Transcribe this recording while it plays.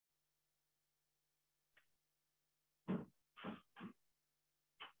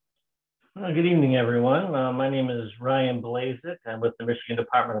Good evening, everyone. My name is Ryan Blazik. I'm with the Michigan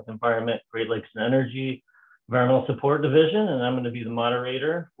Department of Environment, Great Lakes and Energy Environmental Support Division, and I'm going to be the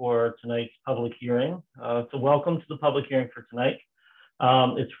moderator for tonight's public hearing. So welcome to the public hearing for tonight.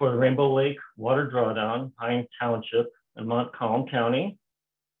 It's for the Rainbow Lake Water Drawdown, Pine Township in Montcalm County.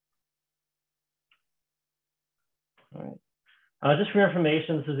 All right. Just for your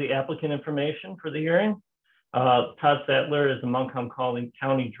information, this is the applicant information for the hearing. Todd Sattler is the Montcalm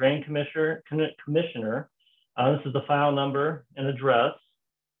County Drain Commissioner. This is the file number and address.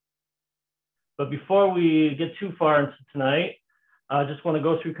 But before we get too far into tonight, I just want to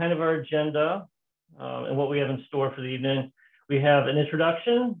go through kind of our agenda and what we have in store for the evening. We have an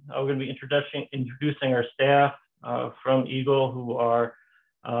introduction. We're going to be introducing our staff from EGLE who are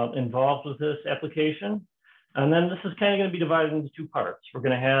involved with this application. And then this is kind of going to be divided into two parts. We're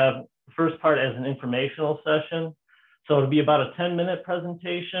going to have the first part as an informational session. So it'll be about a 10-minute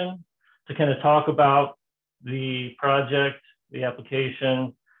presentation to kind of talk about the project, the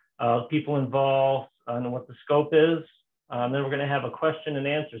application, people involved, and what the scope is. Then we're going to have a question and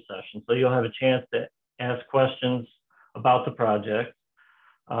answer session. So you'll have a chance to ask questions about the project,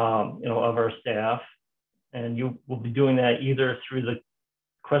 of our staff. And you will be doing that either through the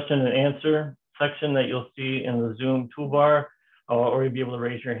question and answer section that you'll see in the Zoom toolbar, or you'll be able to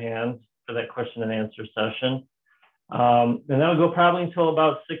raise your hand for that question and answer session. And that'll go probably until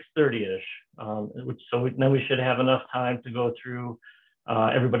about 6:30-ish, then we should have enough time to go through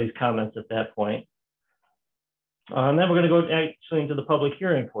everybody's comments at that point. And then we're going to go actually into the public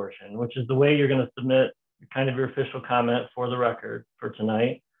hearing portion, which is the way you're going to submit kind of your official comment for the record for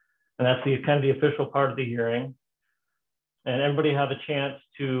tonight. And that's kind of the official part of the hearing. And everybody have a chance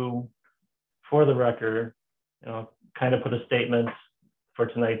to, for the record, kind of put a statement for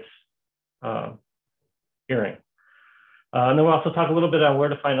tonight's hearing. And then we'll also talk a little bit on where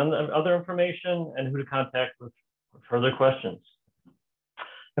to find other information and who to contact with further questions.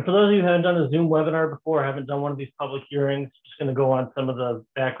 And for those of you who haven't done a Zoom webinar before, haven't done one of these public hearings, just going to go on some of the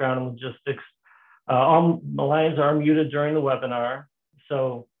background and logistics. All the lines are muted during the webinar,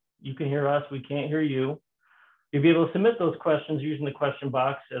 so you can hear us, we can't hear you. You'll be able to submit those questions using the question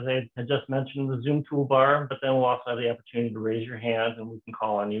box, as I had just mentioned, the Zoom toolbar, but then we'll also have the opportunity to raise your hand and we can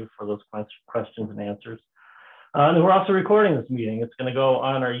call on you for those questions and answers. And we're also recording this meeting. It's going to go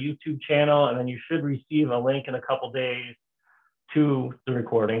on our YouTube channel, and then you should receive a link in a couple days to the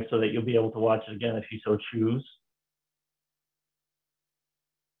recording so that you'll be able to watch it again if you so choose.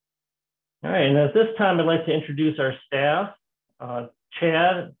 All right, and at this time, I'd like to introduce our staff,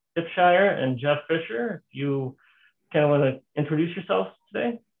 Chad Hipshire and Jeff Fisher. If you kind of want to introduce yourselves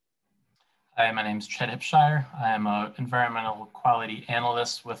today. Hi, my name is Chad Hipshire. I am an environmental quality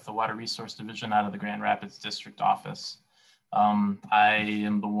analyst with the Water Resource Division out of the Grand Rapids District Office. I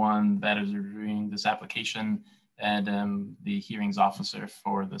am the one that is reviewing this application and am the hearings officer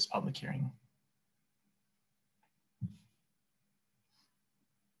for this public hearing.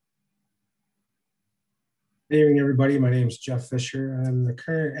 Good evening, everybody. My name is Jeff Fisher. I'm the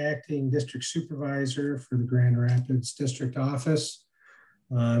current acting district supervisor for the Grand Rapids District Office.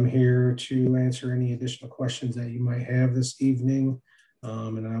 I'm here to answer any additional questions that you might have this evening,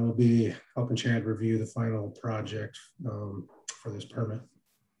 and I will be helping Chad review the final project for this permit.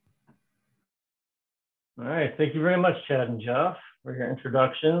 All right, thank you very much, Chad and Jeff, for your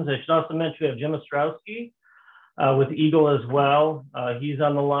introductions. I should also mention we have Jim Ostrowski with EGLE as well. He's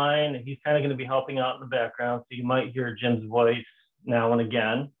on the line. He's kind of going to be helping out in the background, so you might hear Jim's voice now and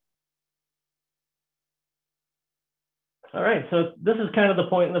again. All right, so this is kind of the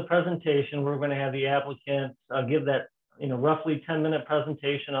point in the presentation where we're going to have the applicant give that roughly 10-minute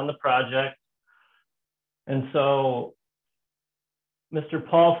presentation on the project. And so Mr.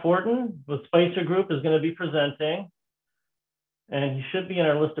 Paul Fortin with Spicer Group is going to be presenting. And he should be in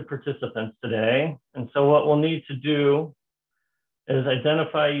our list of participants today. And so what we'll need to do is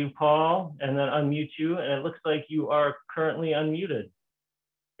identify you, Paul, and then unmute you. And it looks like you are currently unmuted.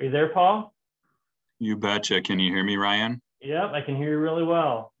 Are you there, Paul? You betcha. Can you hear me, Ryan? Yep, I can hear you really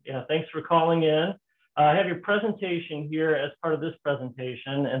well. Yeah, thanks for calling in. I have your presentation here as part of this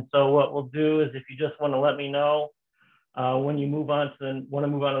presentation. And so what we'll do is if you just want to let me know when you want to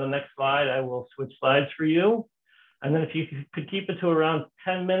move on to the next slide, I will switch slides for you. And then if you could keep it to around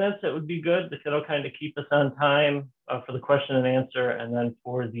 10 minutes, it would be good, because it'll kind of keep us on time for the question and answer, and then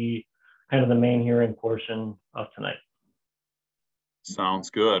for the kind of the main hearing portion of tonight.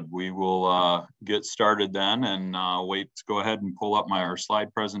 Sounds good. We will get started then, and wait to go ahead and pull up our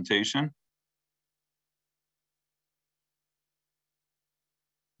slide presentation.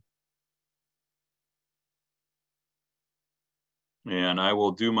 and I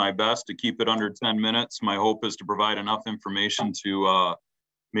will do my best to keep it under 10 minutes. My hope is to provide enough information to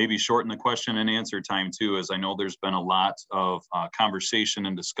maybe shorten the question and answer time too, as I know there's been a lot of conversation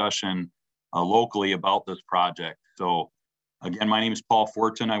and discussion locally about this project. So again, my name is Paul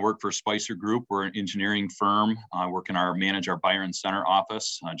Fortin. I work for Spicer Group. We're an engineering firm. I manage our Byron Center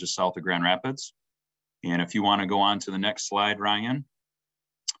office just south of Grand Rapids. And if you want to go on to the next slide, Ryan.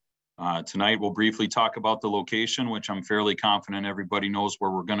 Tonight, we'll briefly talk about the location, which I'm fairly confident everybody knows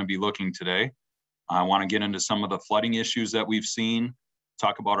where we're going to be looking today. I want to get into some of the flooding issues that we've seen,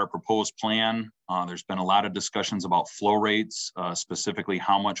 talk about our proposed plan. There's been a lot of discussions about flow rates, specifically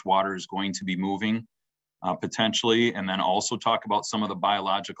how much water is going to be moving potentially, and then also talk about some of the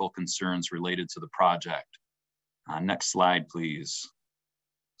biological concerns related to the project. Next slide, please.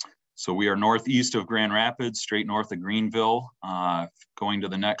 So we are northeast of Grand Rapids, straight north of Greenville. Going to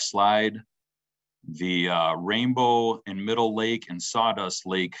the next slide, the Rainbow and Middle Lake and Sawdust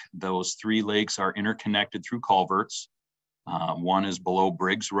Lake, those three lakes are interconnected through culverts. One is below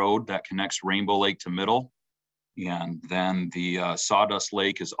Briggs Road that connects Rainbow Lake to Middle. And then the Sawdust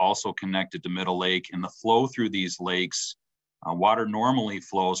Lake is also connected to Middle Lake. And the flow through these lakes, water normally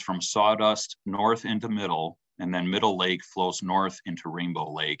flows from Sawdust north into Middle, and then Middle Lake flows north into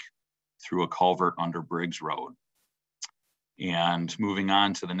Rainbow Lake through a culvert under Briggs Road. And moving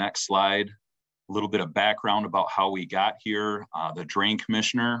on to the next slide, a little bit of background about how we got here. The Drain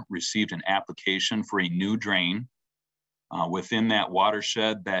Commissioner received an application for a new drain within that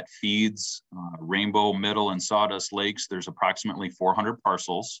watershed that feeds Rainbow, Middle, and Sawdust Lakes. There's approximately 400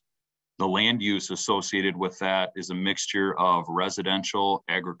 parcels. The land use associated with that is a mixture of residential,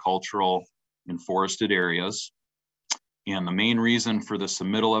 agricultural, and forested areas. And the main reason for the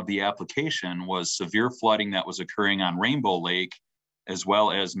submittal of the application was severe flooding that was occurring on Rainbow Lake, as well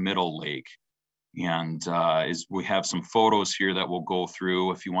as Middle Lake. And we have some photos here that we'll go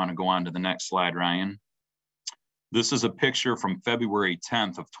through if you want to go on to the next slide, Ryan. This is a picture from February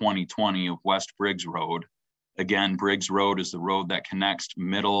 10th of 2020 of West Briggs Road. Again, Briggs Road is the road that connects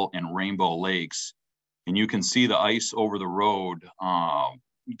Middle and Rainbow Lakes. And you can see the ice over the road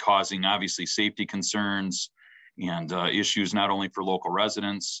causing obviously safety concerns and issues not only for local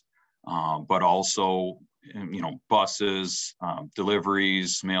residents, but also, buses,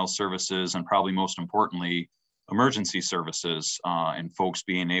 deliveries, mail services, and probably most importantly, emergency services and folks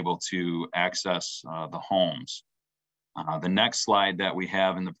being able to access the homes. The next slide that we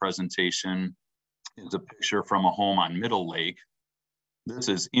have in the presentation is a picture from a home on Middle Lake. This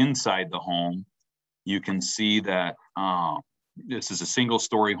is inside the home. You can see that this is a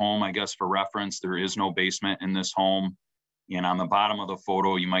single-story home, I guess, for reference. There is no basement in this home. And on the bottom of the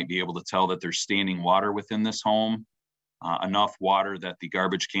photo, you might be able to tell that there's standing water within this home, enough water that the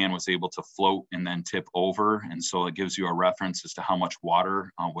garbage can was able to float and then tip over. And so it gives you a reference as to how much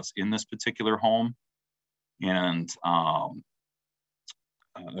water was in this particular home. And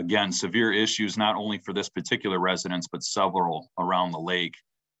again, severe issues, not only for this particular residence, but several around the lake.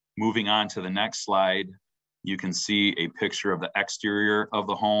 Moving on to the next slide, you can see a picture of the exterior of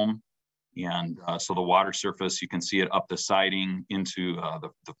the home. And so the water surface, you can see it up the siding into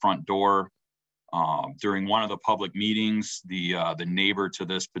the front door. During one of the public meetings, the neighbor to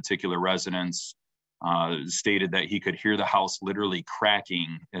this particular residence stated that he could hear the house literally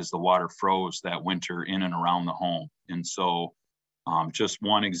cracking as the water froze that winter in and around the home. And so just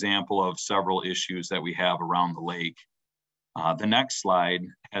one example of several issues that we have around the lake. The next slide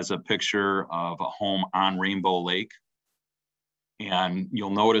has a picture of a home on Rainbow Lake. And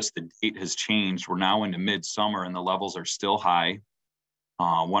you'll notice the date has changed. We're now into midsummer and the levels are still high.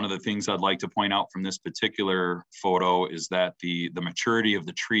 One of the things I'd like to point out from this particular photo is that the maturity of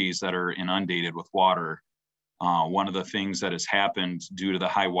the trees that are inundated with water. One of the things that has happened due to the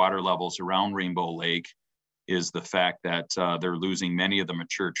high water levels around Rainbow Lake is the fact that they're losing many of the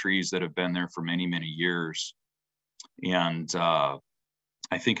mature trees that have been there for many, many years. And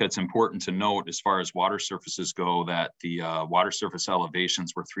I think it's important to note, as far as water surfaces go, that the water surface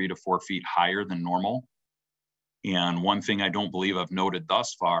elevations were 3 to 4 feet higher than normal. And one thing I don't believe I've noted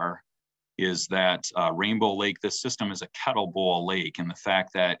thus far is that Rainbow Lake, this system is a kettle bowl lake, and the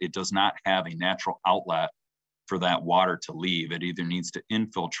fact that it does not have a natural outlet for that water to leave. It either needs to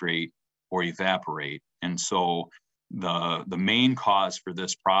infiltrate or evaporate. And so the main cause for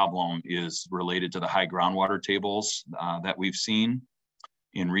this problem is related to the high groundwater tables that we've seen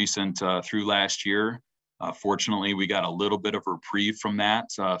in recent through last year. Fortunately, we got a little bit of reprieve from that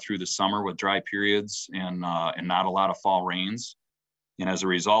through the summer with dry periods and not a lot of fall rains. And as a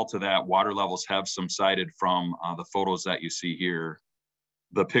result of that, water levels have subsided from the photos that you see here.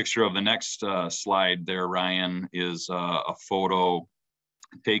 The picture of the next slide there, Ryan, is a photo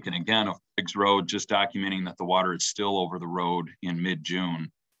taken again of Briggs Road, just documenting that the water is still over the road in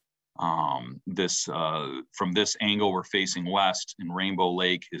mid-June. From this angle, we're facing west, and Rainbow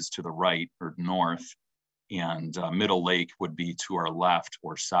Lake is to the right or north, and Middle Lake would be to our left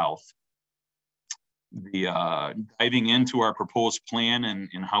or south. Diving into our proposed plan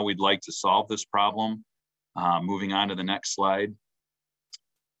and how we'd like to solve this problem. Moving on to the next slide.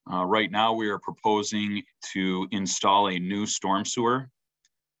 Right now, we are proposing to install a new storm sewer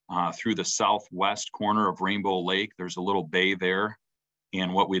through the southwest corner of Rainbow Lake. There's a little bay there.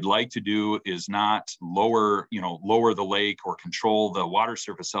 And what we'd like to do is not lower the lake or control the water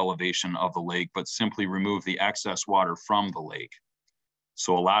surface elevation of the lake, but simply remove the excess water from the lake.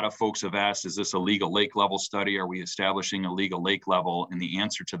 So a lot of folks have asked, is this a legal lake level study? Are we establishing a legal lake level? And the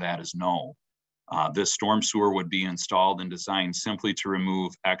answer to that is no. This storm sewer would be installed and designed simply to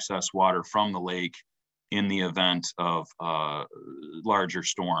remove excess water from the lake in the event of larger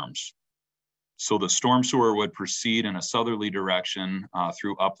storms. So the storm sewer would proceed in a southerly direction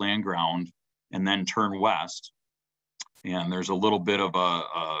through upland ground and then turn west. And there's a little bit of a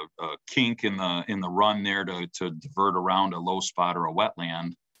kink in the run there to divert around a low spot or a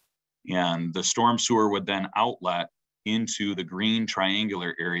wetland. And the storm sewer would then outlet into the green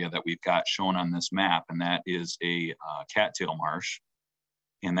triangular area that we've got shown on this map. And that is a cattail marsh.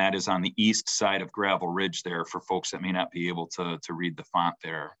 And that is on the east side of Gravel Ridge there for folks that may not be able to read the font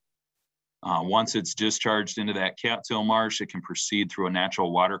there. Once it's discharged into that cattail marsh, it can proceed through a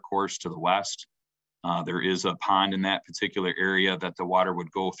natural water course to the west. There is a pond in that particular area that the water would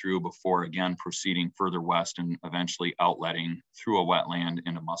go through before again proceeding further west and eventually outletting through a wetland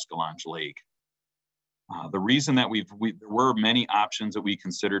into Muskellunge Lake. The reason that there were many options that we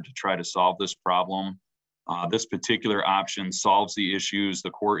considered to try to solve this problem. This particular option solves the issues,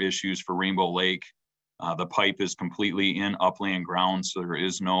 the core issues for Rainbow Lake. The pipe is completely in upland ground, so there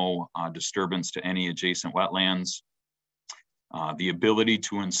is no disturbance to any adjacent wetlands. The ability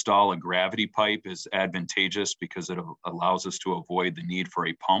to install a gravity pipe is advantageous because it allows us to avoid the need for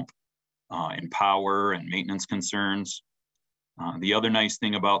a pump and power and maintenance concerns. The other nice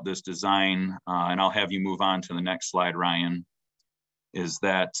thing about this design, and I'll have you move on to the next slide, Ryan, is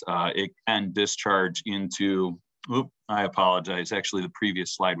that it can discharge into, I apologize, actually the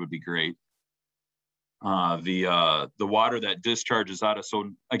previous slide would be great. The water that discharges out of,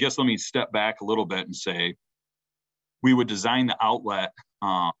 so I guess let me step back a little bit and say, we would design the outlet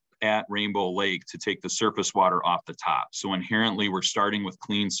at Rainbow Lake to take the surface water off the top. So inherently we're starting with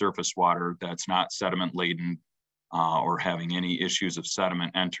clean surface water that's not sediment laden or having any issues of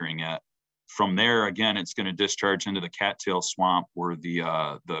sediment entering it. From there, again, it's going to discharge into the cattail swamp where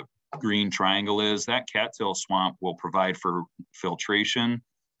the green triangle is. That cattail swamp will provide for filtration.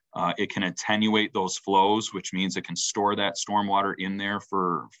 It can attenuate those flows, which means it can store that stormwater in there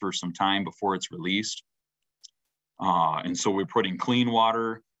for some time before it's released. And so we're putting clean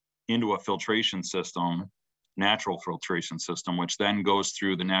water into a filtration system, natural filtration system, which then goes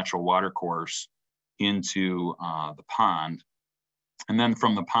through the natural water course into the pond. And then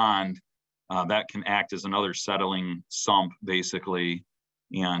from the pond, that can act as another settling sump, basically,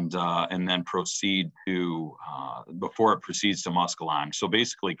 and then proceed to, before it proceeds to Muskellunge. So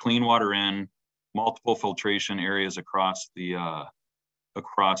basically clean water in, multiple filtration areas across the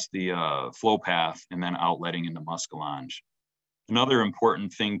flow path, and then outletting into Muskellunge. Another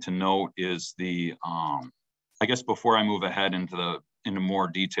important thing to note is the, I guess before I move ahead into more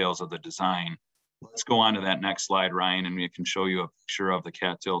details of the design, let's go on to that next slide, Ryan, and we can show you a picture of the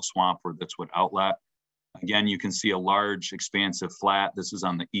cattail swamp where this would outlet. Again, you can see a large expansive flat. This is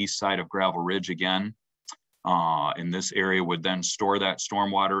on the east side of Gravel Ridge again. And this area would then store that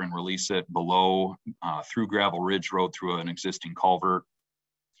stormwater and release it below through Gravel Ridge Road through an existing culvert.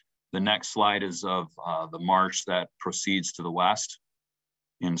 The next slide is of the marsh that proceeds to the west.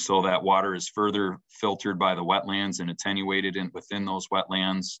 And so that water is further filtered by the wetlands and attenuated within those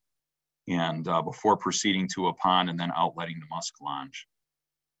wetlands, and before proceeding to a pond and then outletting to Muskellunge.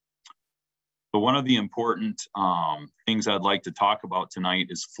 So one of the important things I'd like to talk about tonight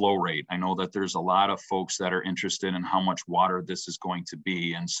is flow rate. I know that there's a lot of folks that are interested in how much water this is going to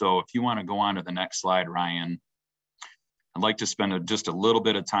be. And so if you want to go on to the next slide, Ryan, I'd like to spend just a little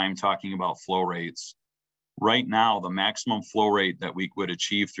bit of time talking about flow rates. Right now, the maximum flow rate that we would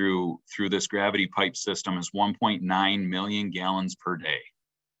achieve through this gravity pipe system is 1.9 million gallons per day.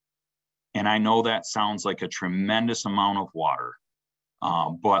 And I know that sounds like a tremendous amount of water,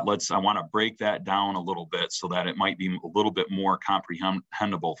 but I want to break that down a little bit so that it might be a little bit more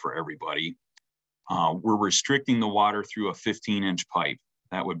comprehensible for everybody. We're restricting the water through a 15-inch pipe.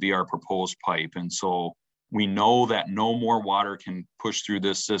 That would be our proposed pipe. And so we know that no more water can push through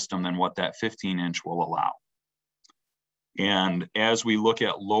this system than what that 15-inch will allow. And as we look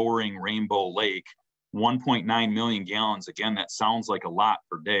at lowering Rainbow Lake, 1.9 million gallons, again, that sounds like a lot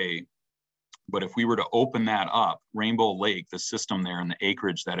per day. But if we were to open that up, Rainbow Lake, the system there and the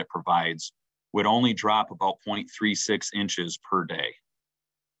acreage that it provides, would only drop about 0.36 inches per day.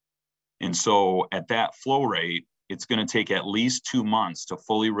 And so at that flow rate, it's going to take at least 2 months to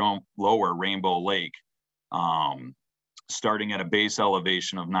fully lower Rainbow Lake, starting at a base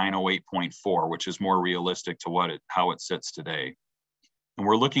elevation of 908.4, which is more realistic to how it sits today. And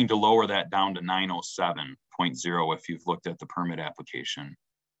we're looking to lower that down to 907.0 if you've looked at the permit application.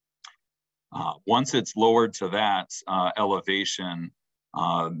 Once it's lowered to that elevation,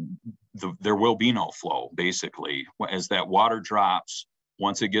 there will be no flow, basically. As that water drops,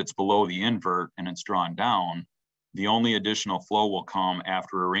 once it gets below the invert and it's drawn down, the only additional flow will come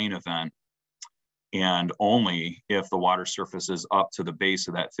after a rain event, and only if the water surface is up to the base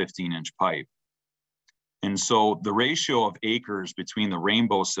of that 15-inch pipe. And so the ratio of acres between the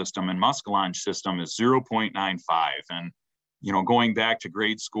Rainbow system and Muskellunge system is 0.95. And, you know, going back to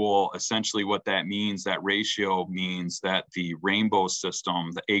grade school, essentially what that means, that ratio means that the Rainbow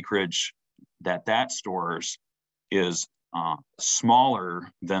system, the acreage that stores is smaller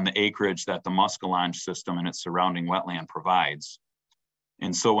than the acreage that the Muskellunge system and its surrounding wetland provides.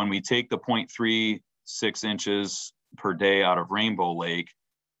 And so when we take the 0.36 inches per day out of Rainbow Lake,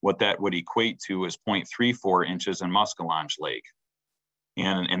 what that would equate to is 0.34 inches in Muskellunge Lake.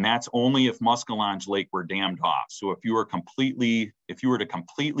 And that's only if Muskellunge Lake were dammed off. So if you were to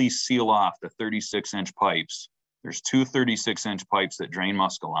completely seal off the 36-inch pipes, there's two 36-inch pipes that drain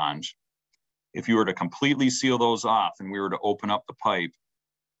Muskellunge. If you were to completely seal those off and we were to open up the pipe,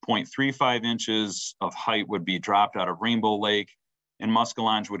 0.35 inches of height would be dropped out of Rainbow Lake, and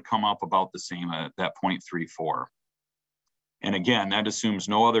Muskellunge would come up about the same at that 0.34. And again, that assumes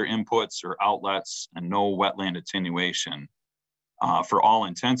no other inputs or outlets and no wetland attenuation. For all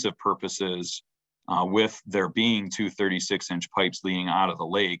intensive purposes, with there being two 36-inch pipes leading out of the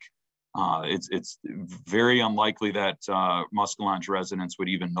lake, it's very unlikely that Muskellunge residents would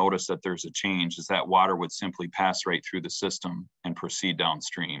even notice that there's a change, as that water would simply pass right through the system and proceed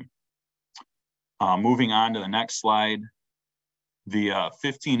downstream. Moving on to the next slide, the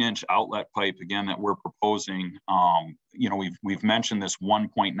 15-inch outlet pipe, again, that we're proposing, you know, we've mentioned this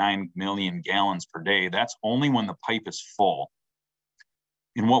 1.9 million gallons per day. That's only when the pipe is full.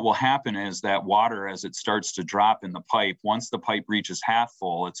 And what will happen is that water, as it starts to drop in the pipe, once the pipe reaches half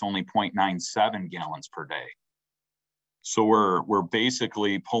full, it's only 0.97 gallons per day. So we're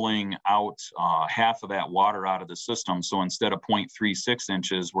basically pulling out half of that water out of the system. So instead of 0.36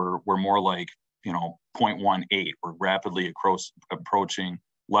 inches, we're more like, you know, 0.18. We're rapidly approaching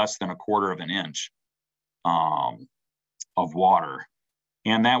less than 1/4 of an inch of water.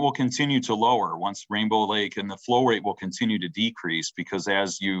 And that will continue to lower once Rainbow Lake, and the flow rate will continue to decrease, because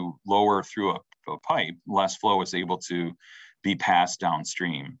as you lower through a pipe, less flow is able to be passed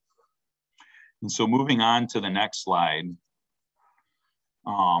downstream. And so moving on to the next slide,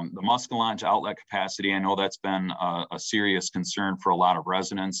 the Muskellunge outlet capacity, I know that's been a serious concern for a lot of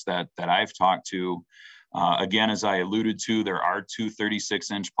residents that I've talked to. Again, as I alluded to, there are two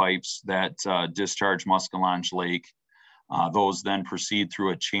 36-inch pipes that discharge Muskellunge Lake. Those then proceed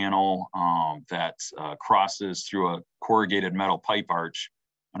through a channel that crosses through a corrugated metal pipe arch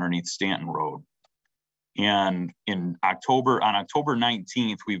underneath Stanton Road. And on October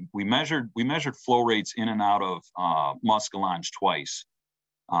 19th, we measured flow rates in and out of Muskellunge twice.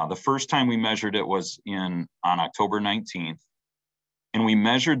 The first time we measured it was on October 19th, and we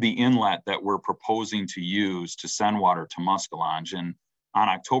measured the inlet that we're proposing to use to send water to Muskellunge. And on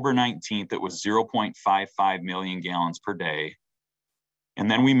October 19th, it was 0.55 million gallons per day.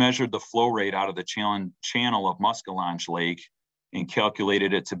 And then we measured the flow rate out of the channel of Muskellunge Lake and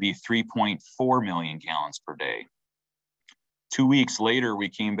calculated it to be 3.4 million gallons per day. 2 weeks later, we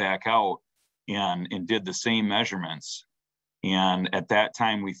came back out and did the same measurements. And at that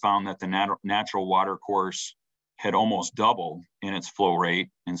time, we found that the natural water course had almost doubled in its flow rate.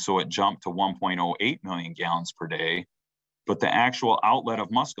 And so it jumped to 1.08 million gallons per day. But the actual outlet of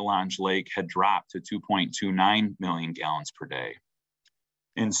Muskellunge Lake had dropped to 2.29 million gallons per day.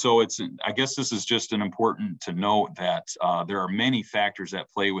 And so I guess this is just important to note that there are many factors at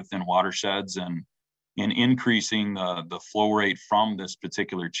play within watersheds, and in increasing the flow rate from this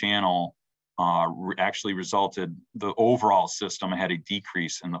particular channel actually resulted, the overall system had a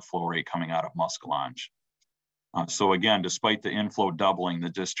decrease in the flow rate coming out of Muskellunge. So again, despite the inflow doubling, the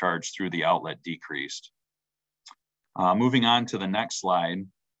discharge through the outlet decreased. Moving on to the next slide,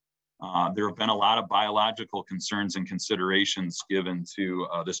 there have been a lot of biological concerns and considerations given to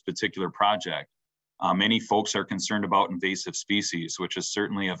this particular project. Many folks are concerned about invasive species, which is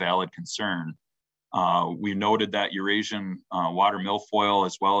certainly a valid concern. We noted that Eurasian water milfoil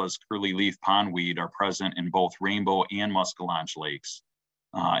as well as curly leaf pondweed are present in both Rainbow and Muskellunge lakes.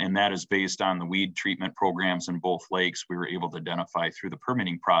 And that is based on the weed treatment programs in both lakes. We were able to identify through the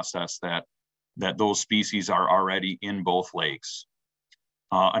permitting process that those species are already in both lakes.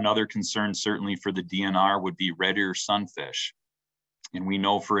 Another concern certainly for the DNR would be red ear sunfish. And we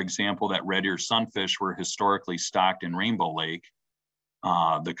know, for example, that red ear sunfish were historically stocked in Rainbow Lake.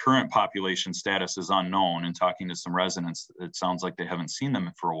 The current population status is unknown, and talking to some residents, it sounds like they haven't seen them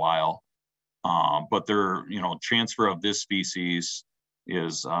for a while. But their, transfer of this species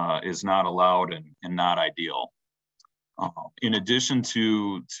is not allowed and not ideal. In addition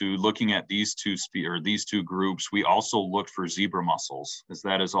to looking at these two groups, we also looked for zebra mussels, as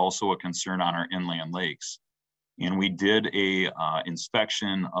that is also a concern on our inland lakes. And we did a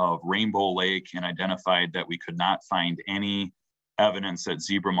inspection of Rainbow Lake and identified that we could not find any evidence that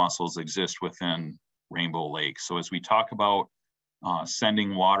zebra mussels exist within Rainbow Lake. So as we talk about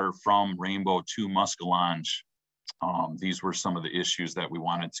sending water from Rainbow to Muskellunge, these were some of the issues that we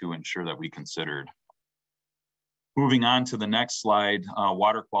wanted to ensure that we considered. Moving on to the next slide,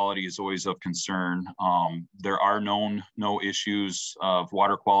 water quality is always of concern. There are no issues of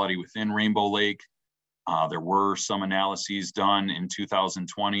water quality within Rainbow Lake. There were some analyses done in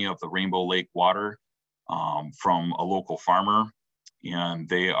 2020 of the Rainbow Lake water from a local farmer, and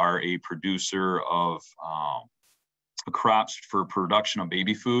they are a producer of crops for production of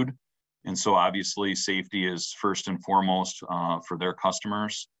baby food. And so obviously safety is first and foremost for their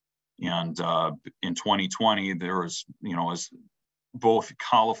customers. And in 2020, there was, as both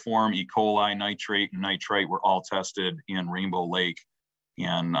coliform, E. coli, nitrate, and nitrite were all tested in Rainbow Lake,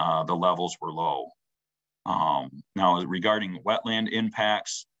 and the levels were low. Now, regarding wetland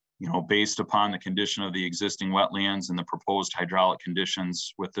impacts, based upon the condition of the existing wetlands and the proposed hydraulic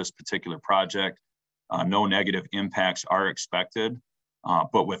conditions with this particular project, no negative impacts are expected.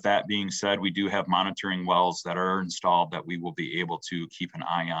 But with that being said, we do have monitoring wells that are installed that we will be able to keep an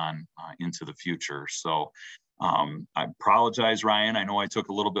eye on into the future. So I apologize, Ryan. I know I took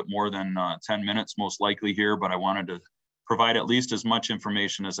a little bit more than 10 minutes most likely here, but I wanted to provide at least as much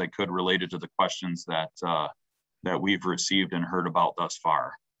information as I could related to the questions that we've received and heard about thus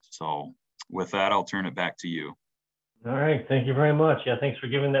far. So with that, I'll turn it back to you. All right, thank you very much. Yeah, thanks for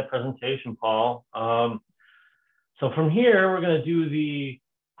giving that presentation, Paul. So from here, we're going to do the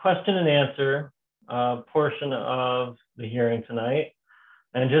question and answer portion of the hearing tonight.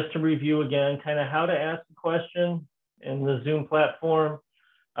 And just to review again, kind of how to ask a question in the Zoom platform,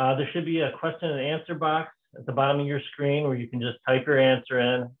 there should be a question and answer box at the bottom of your screen where you can just type your answer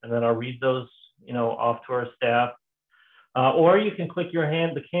in, and then I'll read those, off to our staff. Or you can click the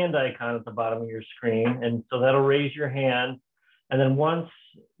hand icon at the bottom of your screen, and so that'll raise your hand. And then once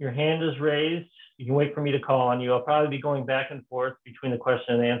your hand is raised, you can wait for me to call on you. I'll probably be going back and forth between the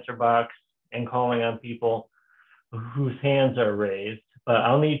question and answer box and calling on people whose hands are raised. But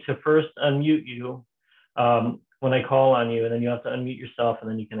I'll need to first unmute you when I call on you, and then you have to unmute yourself, and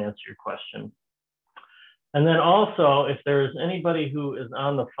then you can answer your question. And then also, if there's anybody who is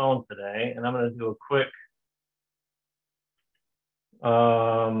on the phone today, and I'm going to do a quick,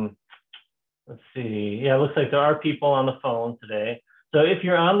 let's see. Yeah, it looks like there are people on the phone today. So if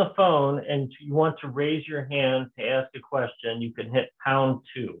you're on the phone and you want to raise your hand to ask a question, you can hit #2.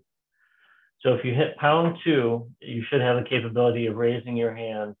 So if you hit #2, you should have the capability of raising your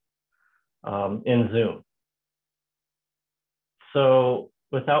hand in Zoom. So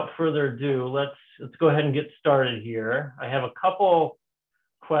without further ado, let's go ahead and get started here. I have a couple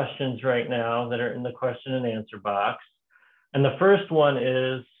questions right now that are in the question and answer box. And the first one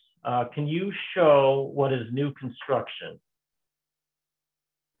is, can you show what is new construction?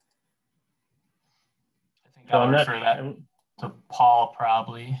 I'll refer that to Paul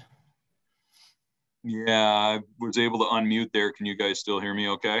probably. Yeah, I was able to unmute there. Can you guys still hear me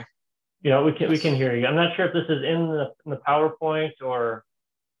okay? Yeah, we can hear you. I'm not sure if this is in the PowerPoint or.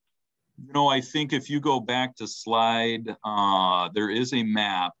 I think if you go back to slide, there is a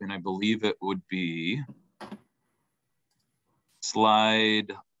map, and I believe it would be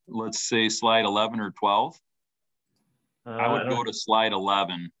slide, let's say slide 11 or 12. I would go to slide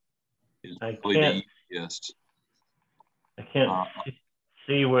 11. Is probably the easiest. I can't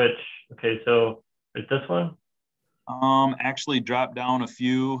see which. Okay, so is this one? Actually drop down a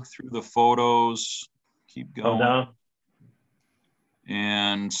few through the photos. Keep going. Down.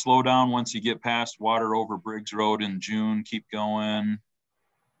 And slow down once you get past water over Briggs Road in June. Keep going.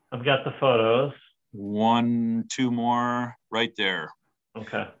 I've got the photos. 1, 2 more right there.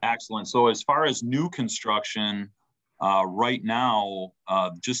 Okay. Excellent. So as far as new construction, right now,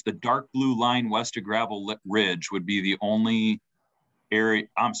 just the dark blue line west of Gravel Ridge would be the only area,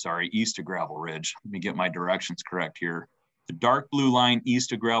 I'm sorry, east of Gravel Ridge. Let me get my directions correct here. The dark blue line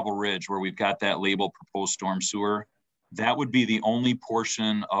east of Gravel Ridge, where we've got that label proposed storm sewer, that would be the only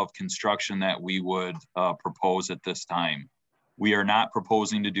portion of construction that we would propose at this time. We are not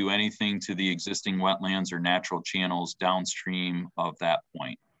proposing to do anything to the existing wetlands or natural channels downstream of that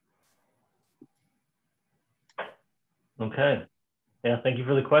point. Okay. Yeah, thank you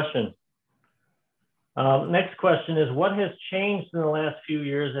for the question. Next question is, what has changed in the last few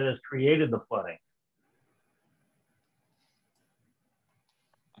years that has created the flooding?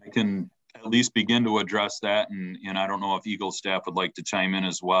 I can at least begin to address that, and I don't know if EGLE staff would like to chime in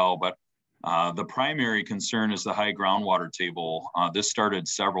as well, but the primary concern is the high groundwater table. This started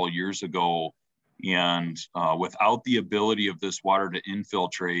several years ago, and without the ability of this water to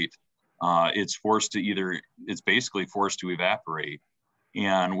infiltrate, it's basically forced to evaporate.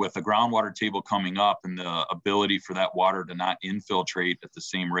 And with the groundwater table coming up and the ability for that water to not infiltrate at the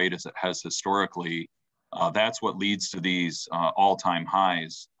same rate as it has historically, that's what leads to these all-time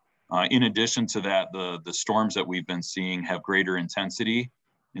highs. In addition to that, the storms that we've been seeing have greater intensity.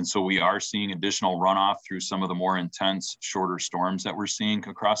 And so we are seeing additional runoff through some of the more intense, shorter storms that we're seeing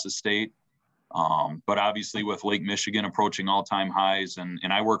across the state. But obviously with Lake Michigan approaching all-time highs, and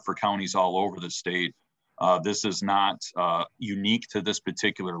I work for counties all over the state, this is not unique to this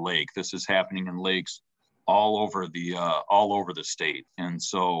particular lake. This is happening in lakes all over the state. And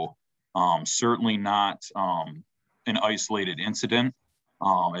so certainly not an isolated incident,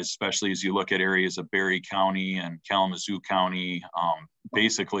 especially as you look at areas of Berry County and Kalamazoo County,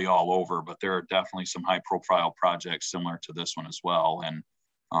 basically all over, but there are definitely some high profile projects similar to this one as well. And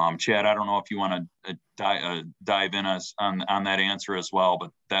Chad, I don't know if you want to dive in on that answer as well,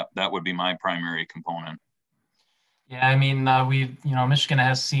 but that would be my primary component. Yeah, I mean, Michigan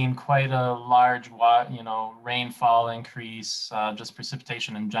has seen quite a large, rainfall increase, just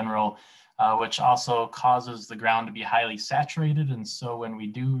precipitation in general, which also causes the ground to be highly saturated. And so when we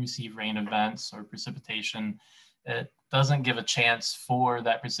do receive rain events or precipitation, it doesn't give a chance for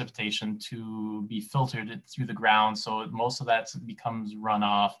that precipitation to be filtered through the ground. So most of that becomes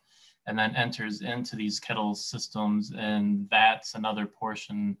runoff and then enters into these kettle systems. And that's another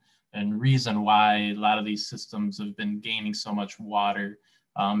portion and reason why a lot of these systems have been gaining so much water.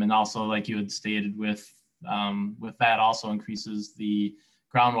 And also, like you had stated, with that also increases the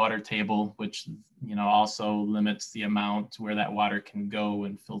groundwater table, which also limits the amount where that water can go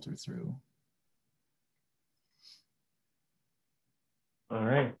and filter through. All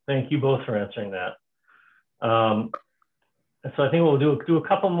right, thank you both for answering that. So I think we'll do a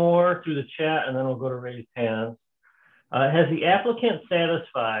couple more through the chat, and then we'll go to raised hands. Has the applicant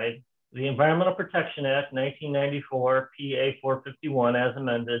satisfied the Environmental Protection Act 1994 PA 451 as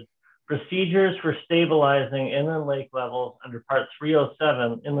amended procedures for stabilizing inland lake levels under Part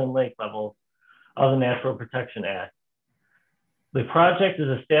 307 inland lake levels of the Natural Protection Act? The project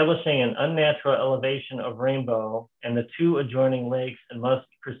is establishing an unnatural elevation of Rainbow and the 2 adjoining lakes and must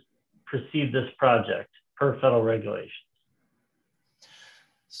precede this project per federal regulations.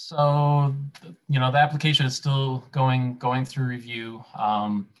 So, the application is still going through review.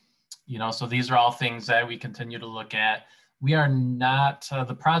 So these are all things that we continue to look at. We are not,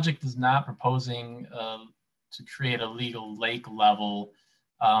 the project is not proposing to create a legal lake level.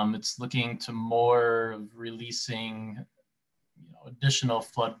 It's looking to more of releasing additional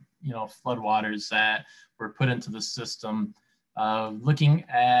floodwaters that were put into the system. Looking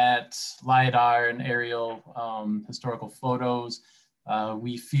at LiDAR and aerial historical photos,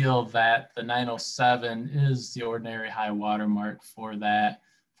 we feel that the 907 is the ordinary high water mark for that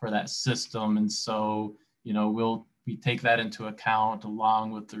system. And so, we take that into account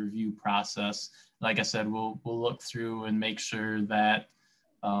along with the review process. Like I said, we'll look through and make sure that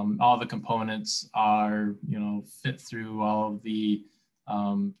all the components are, fit through all of the,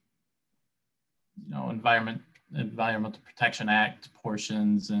 Environmental Protection Act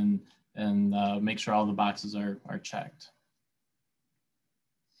portions and make sure all the boxes are checked.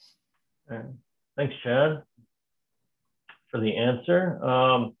 Thanks, Chad, for the answer.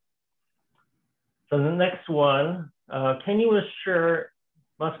 So the next one, can you assure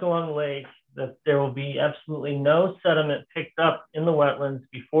Muskellunge Lake that there will be absolutely no sediment picked up in the wetlands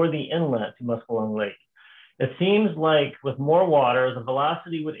before the inlet to Muskellunge Lake? It seems like with more water, the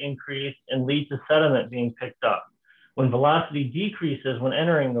velocity would increase and lead to sediment being picked up. When velocity decreases when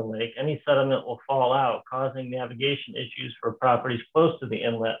entering the lake, any sediment will fall out, causing navigation issues for properties close to the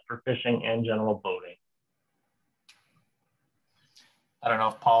inlet for fishing and general boating. I don't know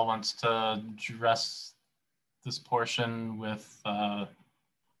if Paul wants to address this portion with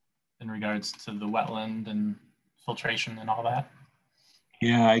in regards to the wetland and filtration and all that.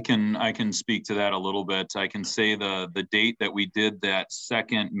 Yeah, I can speak to that a little bit. I can say the date that we did that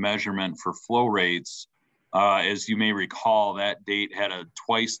second measurement for flow rates, as you may recall, that date had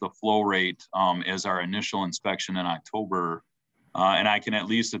twice the flow rate as our initial inspection in October. And I can at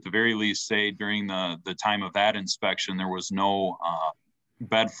the very least say during the time of that inspection, there was no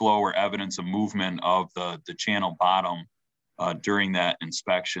bed flow or evidence of movement of the channel bottom during that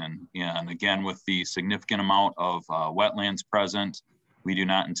inspection. And again, with the significant amount of wetlands present, we do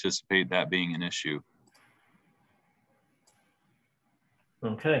not anticipate that being an issue.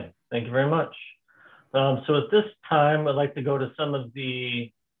 Okay, thank you very much. So at this time, I'd like to go to some of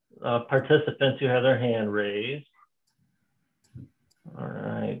the participants who have their hand raised. All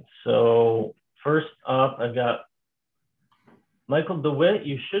right, so first up, I've got Michael DeWitt.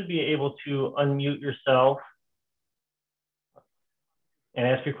 You should be able to unmute yourself and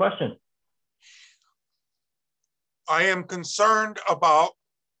ask your question. I am concerned about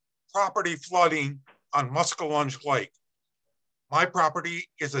property flooding on Muskellunge Lake. My property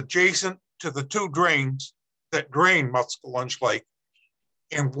is adjacent to the two drains that drain Muskellunge Lake.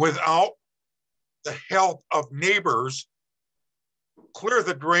 And without the help of neighbors, clear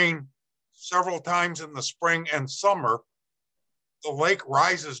the drain several times in the spring and summer, the lake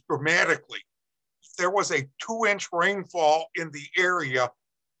rises dramatically. If there was a 2-inch rainfall in the area,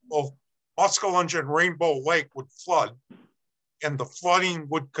 both Muskellunge and Rainbow Lake would flood, and the flooding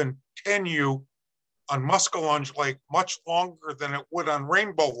would continue on Muskellunge Lake much longer than it would on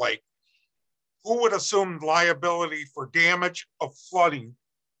Rainbow Lake. Who would assume liability for damage of flooding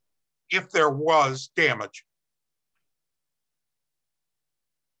if there was damage?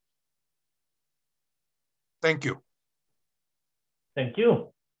 Thank you. Thank you.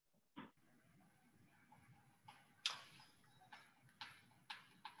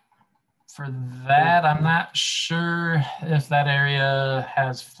 For that, I'm not sure if that area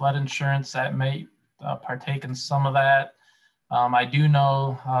has flood insurance that may partake in some of that. I do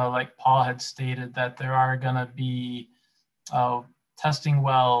know, like Paul had stated, that there are going to be testing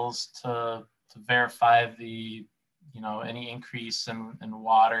wells to verify the, any increase in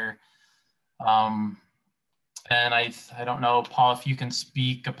water. And I don't know, Paul, if you can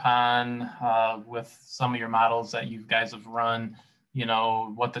speak upon with some of your models that you guys have run,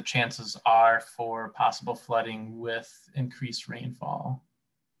 what the chances are for possible flooding with increased rainfall.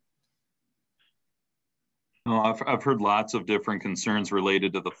 No, I've heard lots of different concerns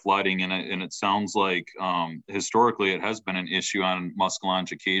related to the flooding, and it sounds like historically it has been an issue on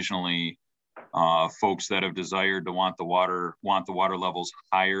Muskellunge. Occasionally, folks that have desired to want the water levels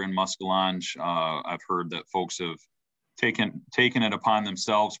higher in Muskellunge. I've heard that folks have taken it upon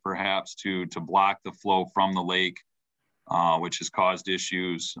themselves, perhaps, to block the flow from the lake, which has caused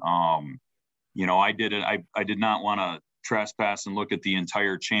issues. I did not want to trespass and look at the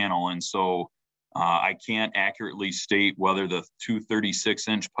entire channel, and so I can't accurately state whether the two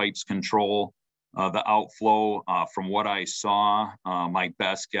 36-inch pipes control the outflow. From what I saw, my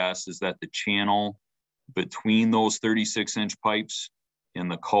best guess is that the channel between those 36-inch pipes and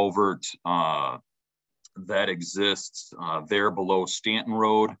the culvert that exists there below Stanton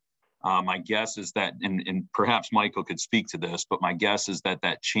Road, my guess is that, and perhaps Michael could speak to this, but my guess is that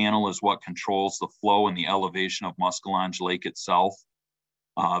that channel is what controls the flow and the elevation of Muskellunge Lake itself.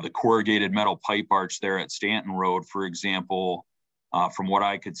 The corrugated metal pipe arch there at Stanton Road, for example, from what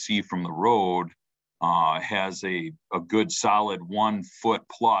I could see from the road, has a good solid 1 foot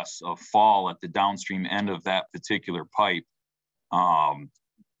plus of fall at the downstream end of that particular pipe. I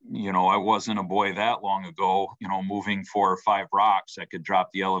wasn't a boy that long ago, moving 4 or 5 rocks that could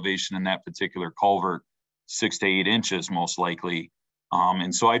drop the elevation in that particular culvert 6 to 8 inches, most likely.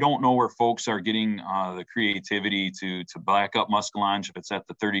 And so I don't know where folks are getting the creativity to back up Muskellunge, if it's at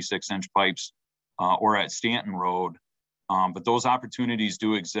the 36-inch pipes or at Stanton Road. But those opportunities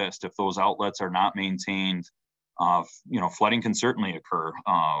do exist. If those outlets are not maintained, flooding can certainly occur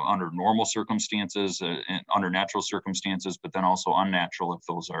under normal circumstances, and under natural circumstances, but then also unnatural if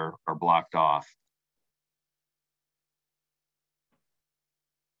those are blocked off.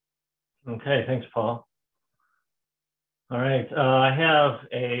 Okay, thanks, Paul. All right, I have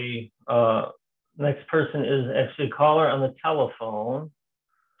a next person is actually a caller on the telephone.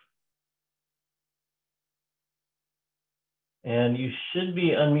 And you should be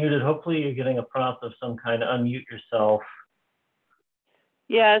unmuted. Hopefully you're getting a prompt of some kind to unmute yourself.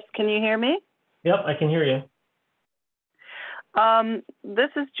 Yes, can you hear me? Yep, I can hear you. This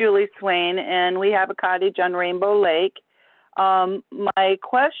is Julie Swain, and we have a cottage on Rainbow Lake. My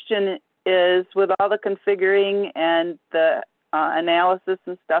question is, with all the configuring and the analysis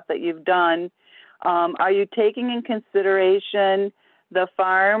and stuff that you've done, are you taking in consideration the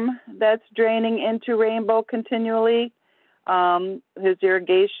farm that's draining into Rainbow continually? His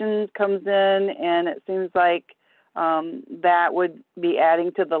irrigation comes in, and it seems like that would be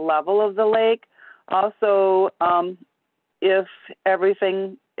adding to the level of the lake. Also, if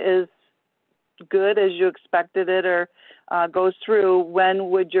everything is good as you expected it or goes through,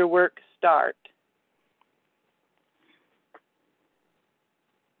 when would your work start?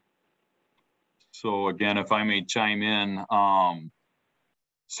 So again, if I may chime in,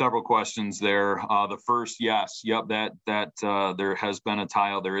 several questions there. The first, yes, yep, that there has been a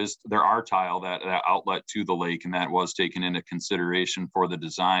tile. There are tile that outlet to the lake, and that was taken into consideration for the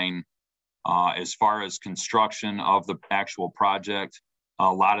design. As far as construction of the actual project,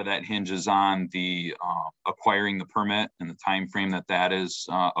 a lot of that hinges on the acquiring the permit and the time frame that is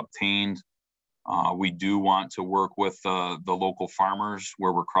obtained. We do want to work with the local farmers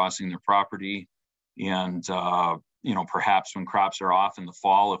where we're crossing their property, and you know, perhaps when crops are off in the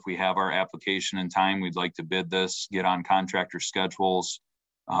fall, if we have our application in time, we'd like to bid this, get on contractor schedules,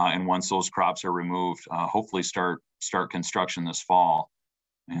 and once those crops are removed, hopefully start construction this fall.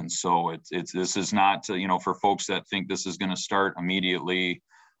 And so this is not, you know, for folks that think this is going to start immediately,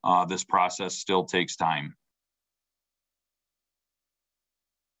 this process still takes time.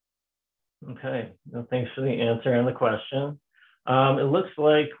 Okay, well, thanks for the answer and the question. It looks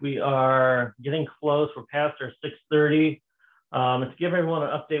like we are getting close. We're past our 6:30. To give everyone an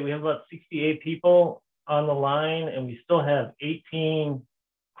update, we have about 68 people on the line, and we still have 18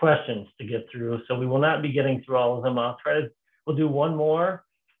 questions to get through. So we will not be getting through all of them. We'll do one more.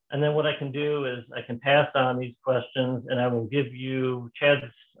 And then what I can do is I can pass on these questions, and I will give you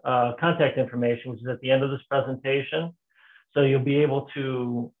Chad's contact information, which is at the end of this presentation. So you'll be able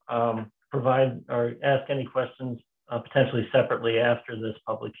to provide or ask any questions potentially separately after this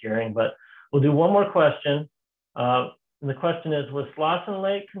public hearing. But we'll do one more question. And the question is, was Slauson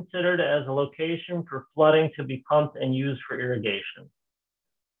Lake considered as a location for flooding to be pumped and used for irrigation?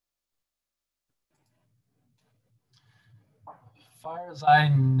 As far as I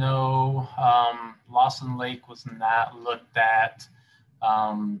know, Lawson Lake was not looked at.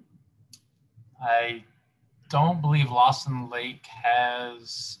 I don't believe Lawson Lake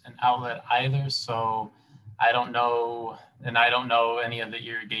has an outlet either, so I don't know, and I don't know any of the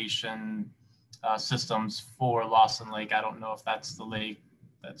irrigation systems for Lawson Lake. I don't know if that's the lake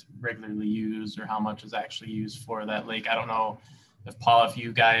that's regularly used or how much is actually used for that lake. I don't know if, Paul, if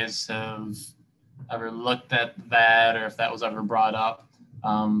you guys have ever looked at that or if that was ever brought up.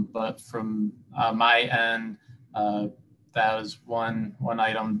 But from my end, that was one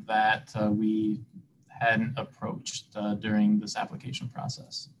item that we hadn't approached during this application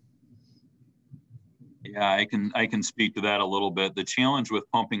process. Yeah, I can speak to that a little bit. The challenge with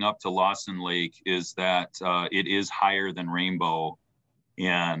pumping up to Lawson Lake is that it is higher than Rainbow,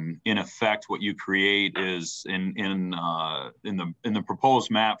 and in effect, what you create is in the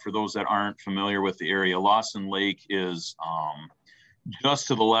proposed map. For those that aren't familiar with the area, Lawson Lake is just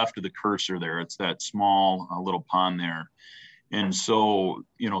to the left of the cursor there. It's that small little pond there. And so,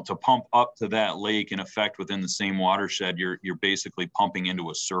 you know, to pump up to that lake, in effect, within the same watershed, you're basically pumping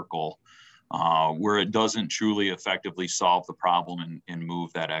into a circle where it doesn't truly effectively solve the problem and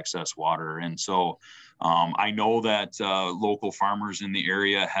move that excess water. And so I know that local farmers in the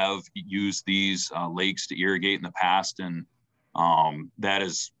area have used these lakes to irrigate in the past, and that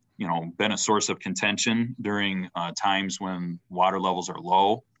has, you know, been a source of contention during times when water levels are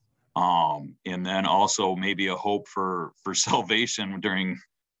low. And then also maybe a hope for salvation during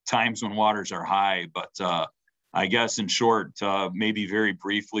times when waters are high. But I guess in short, maybe very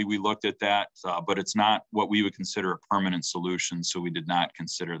briefly, we looked at that, but it's not what we would consider a permanent solution. So we did not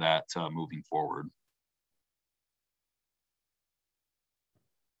consider that moving forward.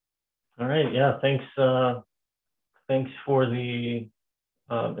 All right, yeah, thanks for the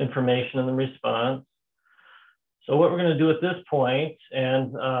information and the response. So what we're going to do at this point,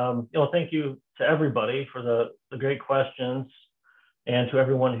 and you know, thank you to everybody for the great questions, and to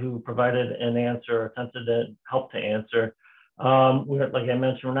everyone who provided an answer or attempted to help to answer. Like I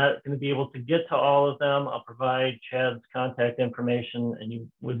mentioned, we're not going to be able to get to all of them. I'll provide Chad's contact information, and you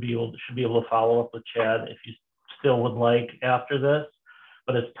should be able to follow up with Chad if you still would like after this.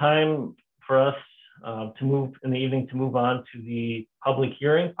 But it's time for us to move in the evening to move on to the public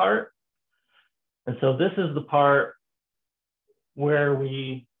hearing part. And so this is the part where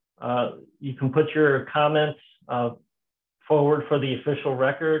you can put your comments forward for the official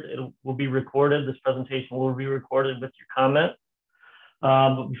record. It will be recorded. This presentation will be recorded with your comment.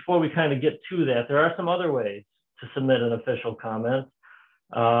 But before we kind of get to that, there are some other ways to submit an official comment.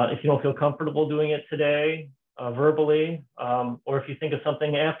 If you don't feel comfortable doing it today, verbally, or if you think of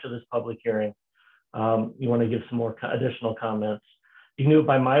something after this public hearing, you want to give some more additional comments. You can do it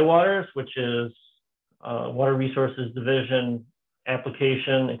by My Waters, which is Water Resources Division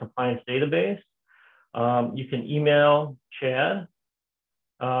application and compliance database. You can email Chad,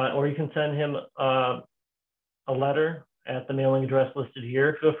 or you can send him a letter at the mailing address listed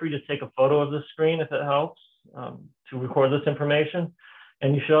here. Feel free to take a photo of the screen if it helps to record this information.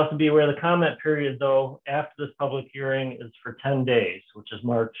 And you should also be aware the comment period, though, after this public hearing is for 10 days, which is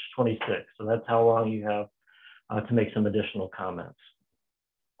March 26th. So that's how long you have to make some additional comments.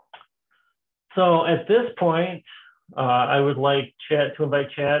 So at this point, I would like to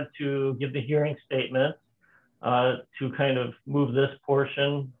invite Chad to give the hearing statement to kind of move this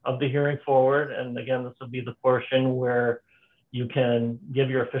portion of the hearing forward. And again, this will be the portion where you can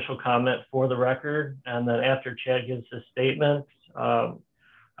give your official comment for the record. And then after Chad gives his statement,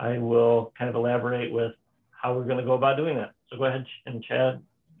 I will kind of elaborate with how we're going to go about doing that. So go ahead and Chad,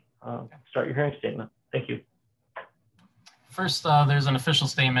 start your hearing statement. Thank you. First, there's an official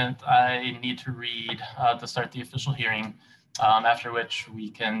statement I need to read to start the official hearing, after which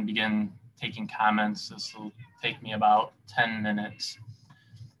we can begin taking comments. This will take me about 10 minutes.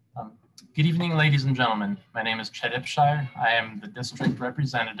 Good evening, ladies and gentlemen. My name is Chet Ipshire. I am the district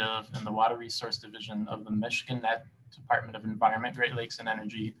representative in the Water Resource Division of the Michigan Department of Environment, Great Lakes, and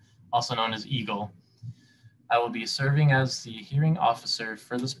Energy, also known as EGLE. I will be serving as the hearing officer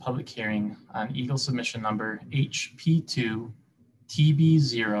for this public hearing on EGLE submission number HP2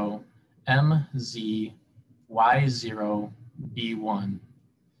 TB0 MZY0B1.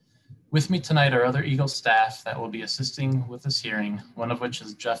 With me tonight are other EGLE staff that will be assisting with this hearing, one of which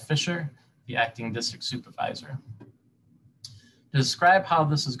is Jeff Fisher, the acting district supervisor. To describe how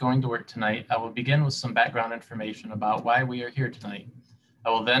this is going to work tonight, I will begin with some background information about why we are here tonight. I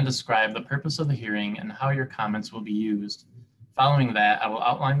will then describe the purpose of the hearing and how your comments will be used. Following that, I will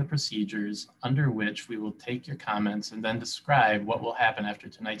outline the procedures under which we will take your comments and then describe what will happen after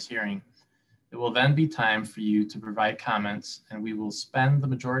tonight's hearing. It will then be time for you to provide comments, and we will spend the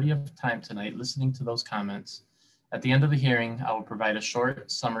majority of time tonight listening to those comments. At the end of the hearing, I will provide a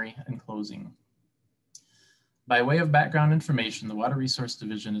short summary and closing. By way of background information, the Water Resource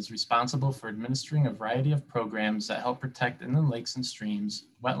Division is responsible for administering a variety of programs that help protect inland lakes and streams,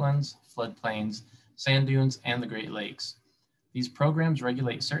 wetlands, floodplains, sand dunes, and the Great Lakes. These programs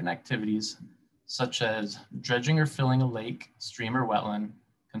regulate certain activities such as dredging or filling a lake, stream, or wetland,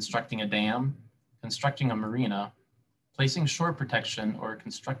 constructing a dam, constructing a marina, placing shore protection or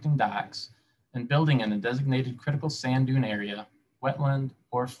constructing docks, and building in a designated critical sand dune area, wetland,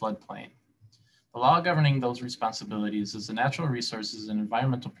 or floodplain. The law governing those responsibilities is the Natural Resources and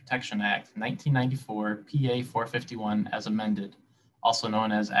Environmental Protection Act, 1994, PA 451 as amended, also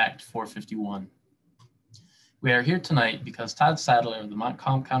known as Act 451. We are here tonight because Todd Sattler of the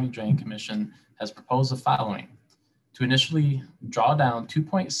Montcalm County Drain Commission has proposed the following: to initially draw down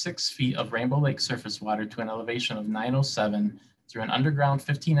 2.6 feet of Rainbow Lake surface water to an elevation of 907 through an underground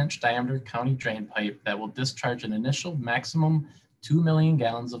 15-inch diameter county drain pipe that will discharge an initial maximum 2 million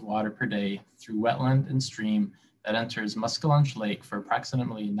gallons of water per day through wetland and stream that enters Muskellunge Lake for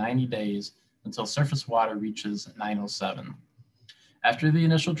approximately 90 days until surface water reaches 907. After the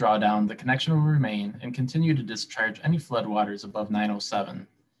initial drawdown, the connection will remain and continue to discharge any floodwaters above 907.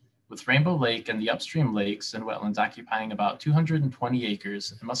 With Rainbow Lake and the upstream lakes and wetlands occupying about 220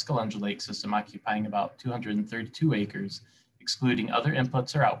 acres and Muskellunge Lake system occupying about 232 acres, excluding other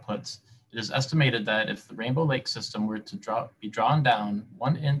inputs or outputs, it is estimated that if the Rainbow Lake system were to be drawn down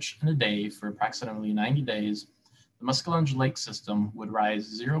 1 inch in a day for approximately 90 days, the Muskellunge Lake system would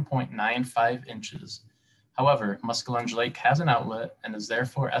rise 0.95 inches. However, Muskellunge Lake has an outlet and is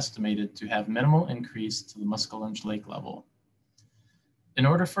therefore estimated to have minimal increase to the Muskellunge Lake level. In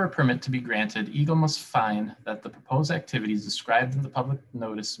order for a permit to be granted, EGLE must find that the proposed activities described in the public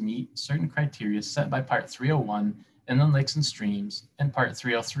notice meet certain criteria set by Part 301, Inland Lakes and Streams, and Part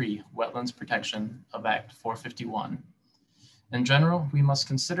 303, Wetlands Protection of Act 451. In general, we must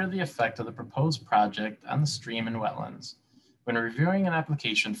consider the effect of the proposed project on the stream and wetlands. When reviewing an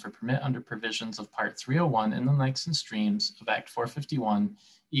application for permit under provisions of Part 301, Inland Lakes and Streams of Act 451,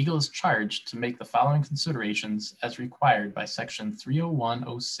 EGLE is charged to make the following considerations as required by Section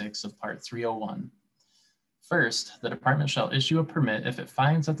 301.06 of Part 301. First, the department shall issue a permit if it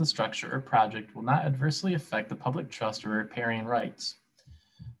finds that the structure or project will not adversely affect the public trust or riparian rights.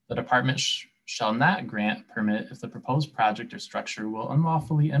 The department shall not grant a permit if the proposed project or structure will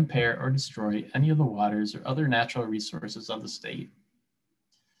unlawfully impair or destroy any of the waters or other natural resources of the state.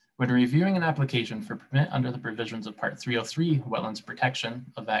 When reviewing an application for permit under the provisions of Part 303, Wetlands Protection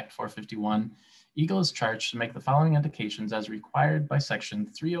of Act 451, EGLE is charged to make the following indications as required by Section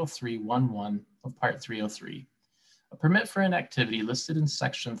 303.11 of Part 303. A permit for an activity listed in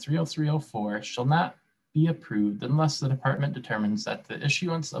Section 303.04 shall not be approved unless the department determines that the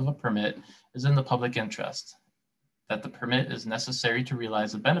issuance of a permit is in the public interest, that the permit is necessary to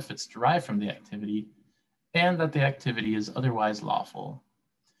realize the benefits derived from the activity, and that the activity is otherwise lawful.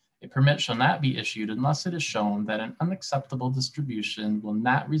 A permit shall not be issued unless it is shown that an unacceptable distribution will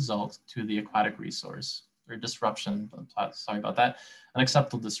not result to the aquatic resource or disruption. Sorry about that.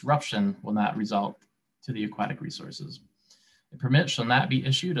 Unacceptable disruption will not result to the aquatic resources. A permit shall not be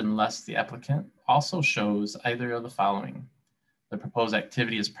issued unless the applicant also shows either of the following. The proposed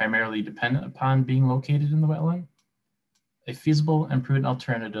activity is primarily dependent upon being located in the wetland. A feasible and prudent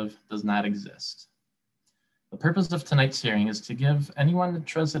alternative does not exist. The purpose of tonight's hearing is to give anyone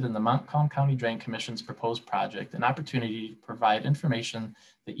interested in the Montcalm County Drain Commission's proposed project an opportunity to provide information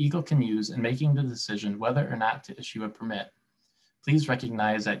that EGLE can use in making the decision whether or not to issue a permit. Please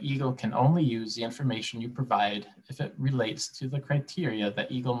recognize that EGLE can only use the information you provide if it relates to the criteria that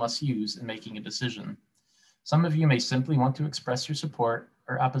EGLE must use in making a decision. Some of you may simply want to express your support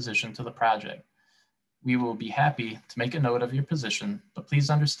or opposition to the project. We will be happy to make a note of your position, but please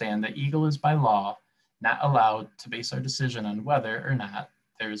understand that EGLE is by law not allowed to base our decision on whether or not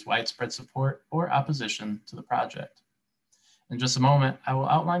there is widespread support or opposition to the project. In just a moment, I will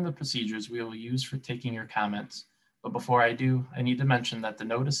outline the procedures we will use for taking your comments. But before I do, I need to mention that the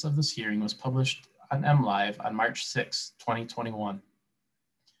notice of this hearing was published on MLive on March 6, 2021.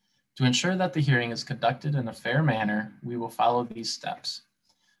 To ensure that the hearing is conducted in a fair manner, we will follow these steps.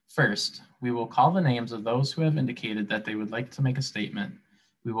 First, we will call the names of those who have indicated that they would like to make a statement.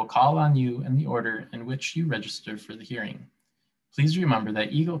 We will call on you in the order in which you register for the hearing. Please remember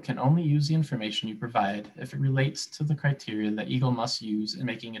that EGLE can only use the information you provide if it relates to the criteria that EGLE must use in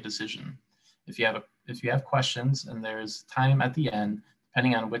making a decision. If you have questions and there is time at the end,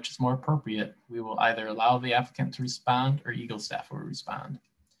 depending on which is more appropriate, we will either allow the applicant to respond or EGLE staff will respond.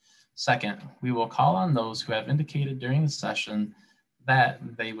 Second, we will call on those who have indicated during the session that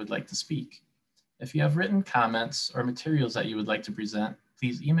they would like to speak. If you have written comments or materials that you would like to present,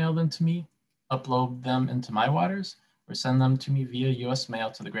 please email them to me, upload them into My Waters, or send them to me via US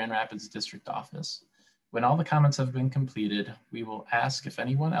mail to the Grand Rapids District Office. When all the comments have been completed, we will ask if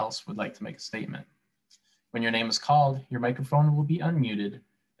anyone else would like to make a statement. When your name is called, your microphone will be unmuted.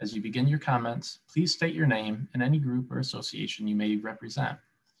 As you begin your comments, please state your name and any group or association you may represent.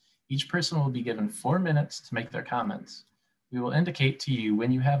 Each person will be given 4 minutes to make their comments. We will indicate to you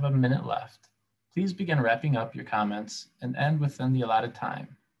when you have a minute left. Please begin wrapping up your comments and end within the allotted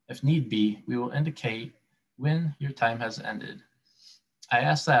time. If need be, we will indicate when your time has ended. I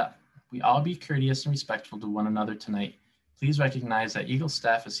ask that we all be courteous and respectful to one another tonight. Please recognize that EGLE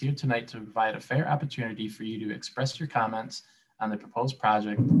staff is here tonight to provide a fair opportunity for you to express your comments on the proposed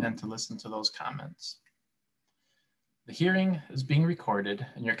project and to listen to those comments. The hearing is being recorded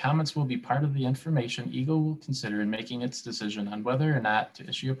and your comments will be part of the information EGLE will consider in making its decision on whether or not to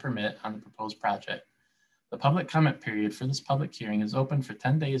issue a permit on the proposed project. The public comment period for this public hearing is open for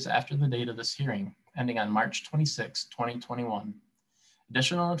 10 days after the date of this hearing, ending on March 26, 2021.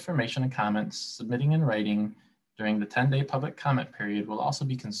 Additional information and comments submitting in writing during the 10-day public comment period will also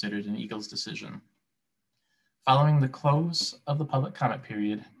be considered in EGLE's decision. Following the close of the public comment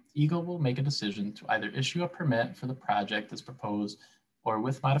period, EGLE will make a decision to either issue a permit for the project as proposed or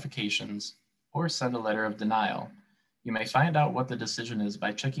with modifications, or send a letter of denial. You may find out what the decision is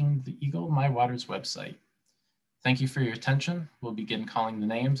by checking the EGLE My Waters website. Thank you for your attention. We'll begin calling the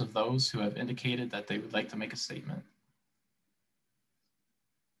names of those who have indicated that they would like to make a statement.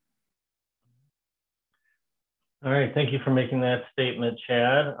 All right, thank you for making that statement,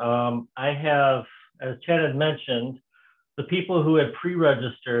 Chad. I have, as Chad had mentioned, the people who had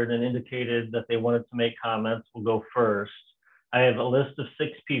pre-registered and indicated that they wanted to make comments will go first. I have a list of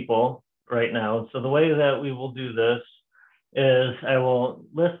 6 people right now. So the way that we will do this is I will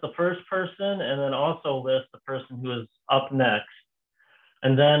list the first person and then also list the person who is up next.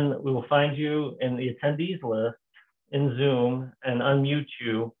 And then we will find you in the attendees list in Zoom and unmute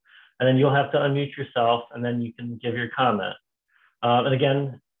you. And then you'll have to unmute yourself and then you can give your comment. And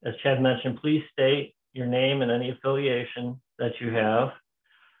again, as Chad mentioned, please state your name and any affiliation that you have.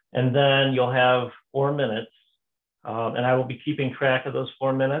 And then you'll have 4 minutes And I will be keeping track of those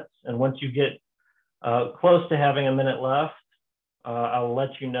 4 minutes. And once you get close to having a minute left, I'll let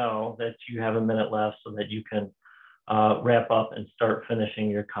you know that you have a minute left so that you can wrap up and start finishing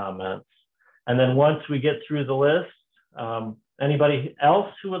your comments. And then once we get through the list, anybody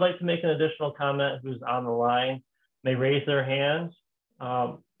else who would like to make an additional comment who's on the line may raise their hand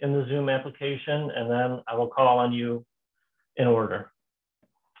in the Zoom application, and then I will call on you in order.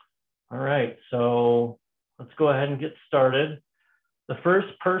 All right, so let's go ahead and get started. The first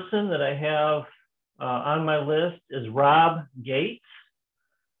person that I have on my list is Rob Gates,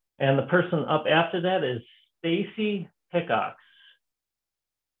 and the person up after that is Stacy Hickox.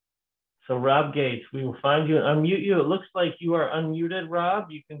 So Rob Gates, we will find you and unmute you. It looks like you are unmuted,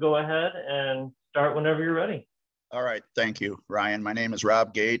 Rob. You can go ahead and start whenever you're ready. All right, thank you, Ryan. My name is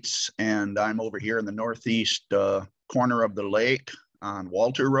Rob Gates, and I'm over here in the northeast corner of the lake on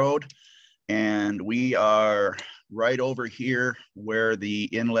Walter Road. And we are right over here where the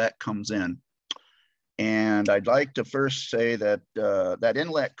inlet comes in. And I'd like to first say that that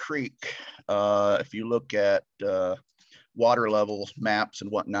inlet creek, if you look at water level maps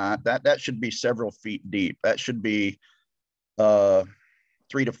and whatnot, that should be several feet deep. That should be 3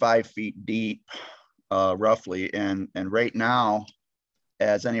 to 5 feet deep, roughly. And right now,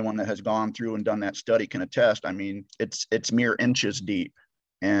 as anyone that has gone through and done that study can attest, I mean, it's mere inches deep,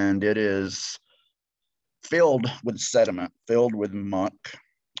 and it is filled with sediment, filled with muck.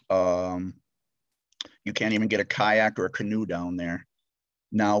 You can't even get a kayak or a canoe down there.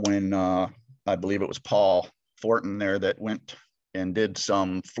 Now, when I believe it was Paul Fortin there that went and did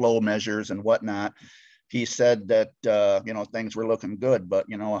some flow measures and whatnot, he said that, you know, things were looking good, but,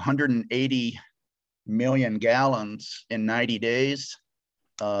 you know, 180 million gallons in 90 days,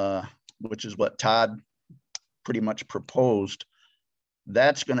 which is what Todd pretty much proposed,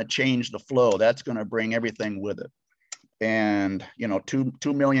 that's going to change the flow. That's going to bring everything with it. And, you know, 2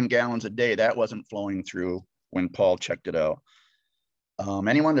 million gallons a day, that wasn't flowing through when Paul checked it out.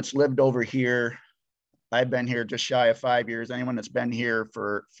 Anyone that's lived over here, I've been here just shy of 5 years. Anyone that's been here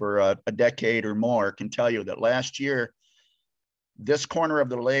for a decade or more can tell you that last year, this corner of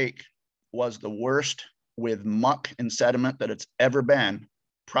the lake was the worst with muck and sediment that it's ever been,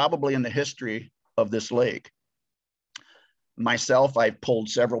 probably in the history of this lake. Myself, I pulled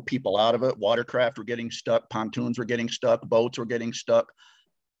several people out of it. Watercraft were getting stuck, pontoons were getting stuck, boats were getting stuck.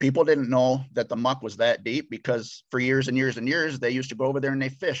 People didn't know that the muck was that deep because for years and years and years, they used to go over there and they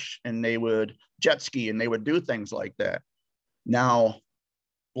fish and they would jet ski and they would do things like that. Now,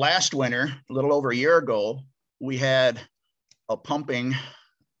 last winter, a little over a year ago, we had a pumping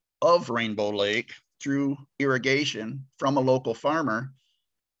of Rainbow Lake through irrigation from a local farmer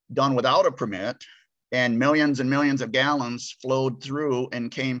done without a permit, and millions of gallons flowed through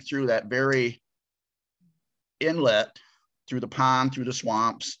and came through that very inlet, through the pond, through the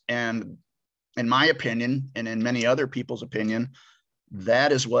swamps. And in my opinion, and in many other people's opinion,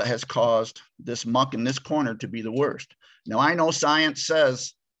 that is what has caused this muck in this corner to be the worst. Now, I know science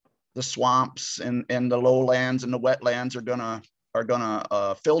says the swamps and the lowlands and the wetlands are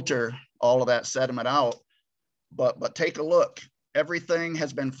gonna filter all of that sediment out, but take a look. Everything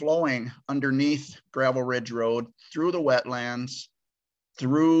has been flowing underneath Gravel Ridge Road, through the wetlands,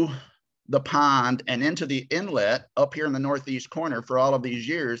 through the pond, and into the inlet up here in the northeast corner for all of these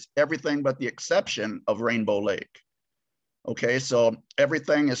years, everything but the exception of Rainbow Lake. Okay, so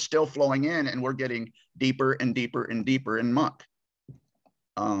everything is still flowing in and we're getting deeper and deeper and deeper in muck.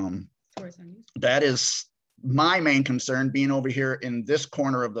 That is my main concern being over here in this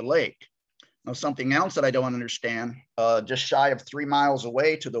corner of the lake. Now, something else that I don't understand, just shy of 3 miles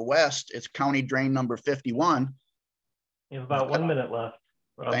away to the west, is County Drain number 51. You have about 1 minute left.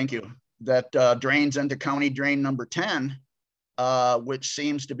 Thank you. That drains into County Drain number 10, which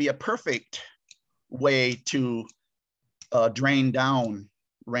seems to be a perfect way to drain down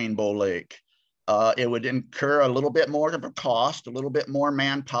Rainbow Lake. It would incur a little bit more of a cost, a little bit more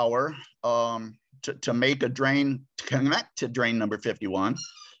manpower to make a drain, to connect to drain number 51.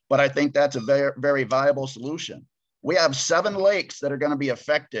 But I think that's a very, very viable solution. We have 7 lakes that are going to be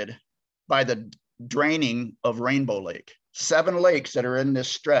affected by the draining of Rainbow Lake. 7 lakes that are in this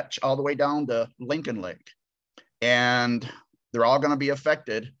stretch all the way down to Lincoln Lake. And they're all going to be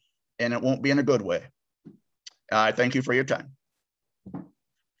affected, and it won't be in a good way. I thank you for your time.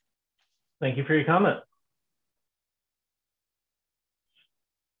 Thank you for your comment.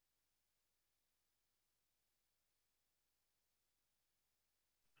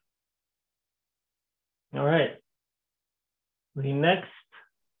 All right. The next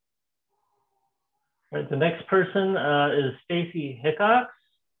person is Stacy Hickox.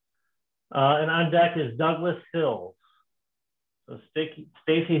 And on deck is Douglas Hills. So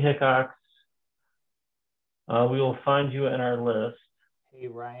Stacy Hickox, we will find you in our list. Hey,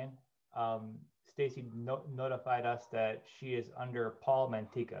 Ryan. Stacy notified us that she is under Paul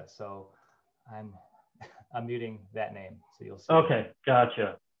Mantica, so I'm muting that name, so you'll see. Okay,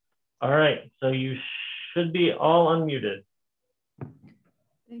 gotcha. All right, so you should be all unmuted.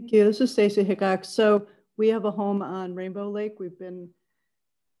 Thank you. This is Stacy Hickox. So we have a home on Rainbow Lake. We've been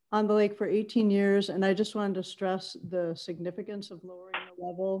on the lake for 18 years, and I just wanted to stress the significance of lowering the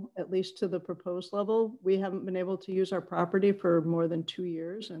level, at least to the proposed level. We haven't been able to use our property for more than 2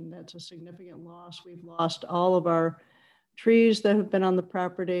 years, and that's a significant loss. We've lost all of our trees that have been on the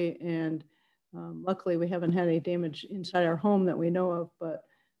property, and luckily we haven't had any damage inside our home that we know of, but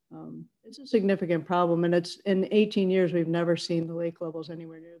it's a significant problem. And it's in 18 years, we've never seen the lake levels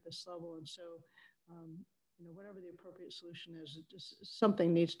anywhere near this level. And so, you know, whatever the appropriate solution is, just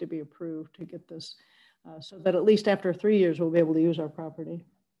something needs to be approved to get this so that at least after 3 years, we'll be able to use our property.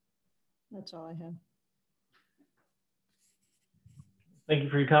 That's all I have. Thank you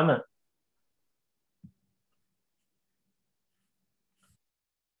for your comment.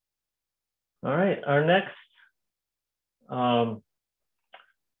 All right, our next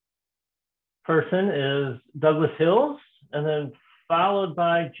person is Douglas Hills, and then followed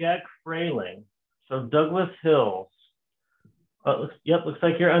by Jack Frayling. So Douglas Hills. Looks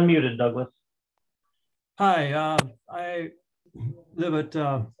like you're unmuted, Douglas. Hi, I live at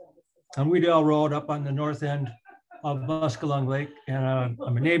on Weedale Road up on the north end of Muskellunge Lake, and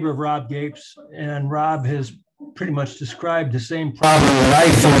I'm a neighbor of Rob Gapes, and Rob has pretty much described the same problem that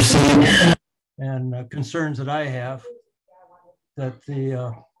I foresee and concerns that I have, that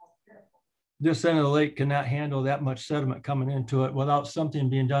this end of the lake cannot handle that much sediment coming into it without something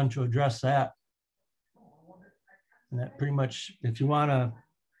being done to address that. And that pretty much, if you want to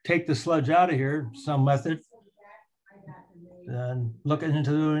take the sludge out of here, some method, then look into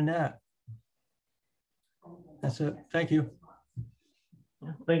doing that. That's it. Thank you.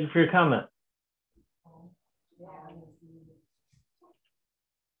 Thank you for your comment.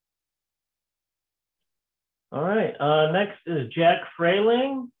 All right, next is Jack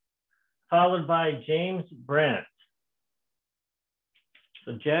Frayling, followed by James Brandt.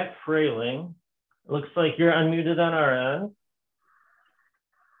 So Jack Frayling, it looks like you're unmuted on our end.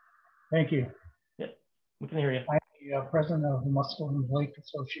 Thank you. Yeah, we can hear you. I'm the president of the Muskellunge Lake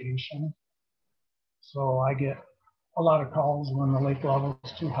Association. So I get a lot of calls when the lake level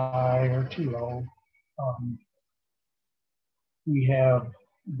is too high or too low. We have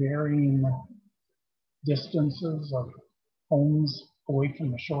varying distances of homes away from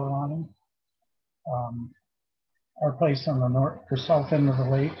the shoreline. Our place on the north or south end of the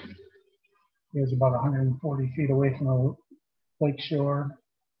lake is about 140 feet away from the lake shore,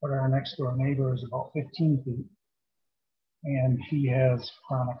 but our next door neighbor is about 15 feet. And he has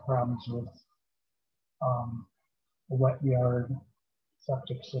chronic problems with a wet yard,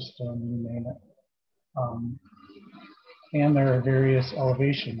 septic system, you name it. And there are various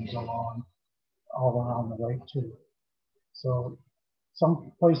elevations all around the lake too. So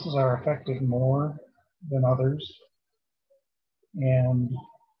some places are affected more than others. And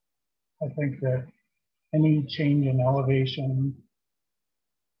I think that any change in elevation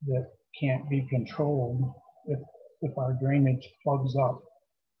that can't be controlled, if our drainage plugs up,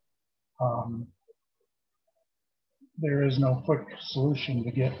 there is no quick solution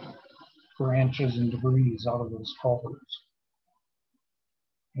to get branches and debris out of those culverts.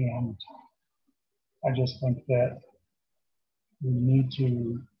 And I just think that we need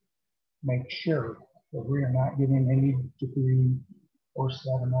to make sure that we are not getting any debris or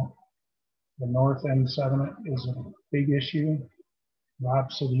sediment. The north end sediment is a big issue.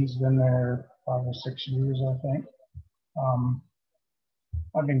 Rob said he's been there 5 or 6 years, I think.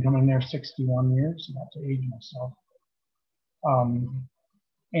 I've been coming there 61 years, not to age myself.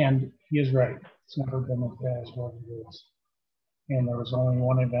 And he is right. It's never been as bad as what it is. And there was only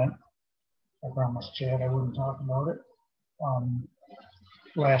one event. I promised Chad I wouldn't talk about it.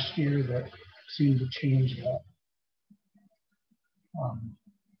 Last year that seemed to change that.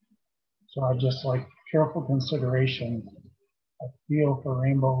 So I just like careful consideration. I feel for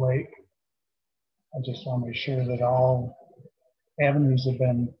Rainbow Lake. I just want to make sure that all avenues have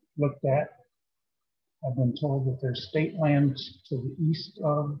been looked at. I've been told that there's state lands to the east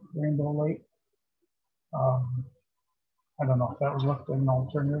of Rainbow Lake. I don't know if that was looked at an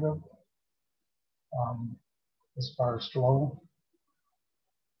alternative as far as flow.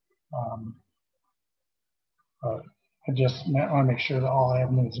 But I just want to make sure that all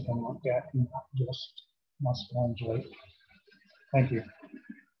avenues have been looked at and not just Muskellunge Lake. Thank you.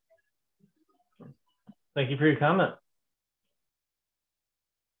 Thank you for your comment.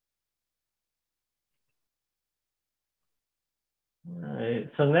 All right,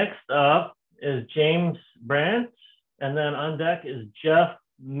 so next up is James Brandt, and then on deck is Jeff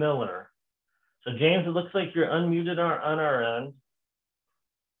Miller. So James, it looks like you're unmuted on our end.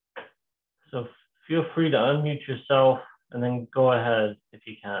 So feel free to unmute yourself and then go ahead if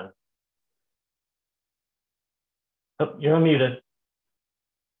you can. Oh, you're unmuted.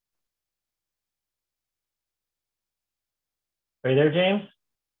 Are you there, James?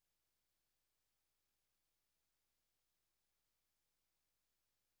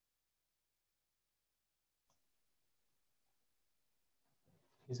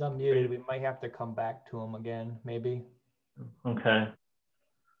 He's unmuted. We might have to come back to him again, maybe. Okay.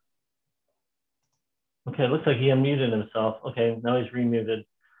 Okay, it looks like he unmuted himself. Okay, now he's remuted.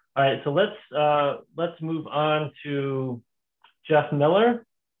 All right, so let's move on to Jeff Miller.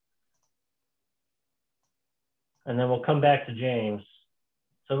 And then we'll come back to James.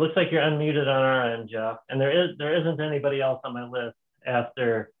 So it looks like you're unmuted on our end, Jeff. And there isn't anybody else on my list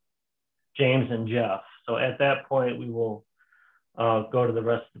after James and Jeff. So at that point, we will go to the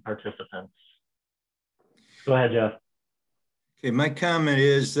rest of the participants. Go ahead, Jeff. Okay, my comment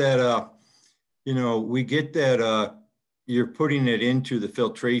is that, you know, we get that you're putting it into the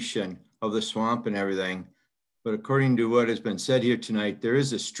filtration of the swamp and everything. But according to what has been said here tonight, there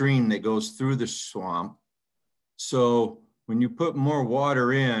is a stream that goes through the swamp. So when you put more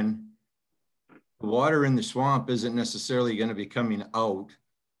water in, the water in the swamp isn't necessarily going to be coming out.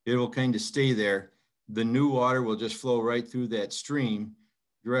 It will kind of stay there. The new water will just flow right through that stream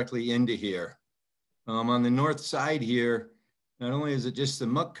directly into here. On the north side here, not only is it just the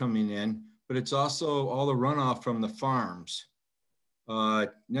muck coming in, but it's also all the runoff from the farms.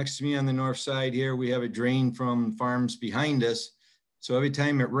 Next to me on the north side here, we have a drain from farms behind us. So every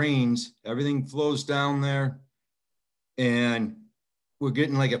time it rains, everything flows down there. And we're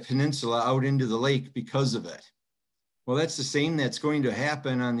getting like a peninsula out into the lake because of it. Well, that's the same that's going to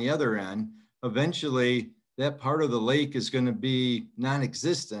happen on the other end. Eventually, that part of the lake is going to be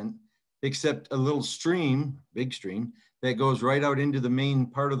non-existent, except a little stream, big stream, that goes right out into the main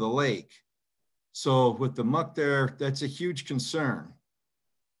part of the lake. So with the muck there, that's a huge concern.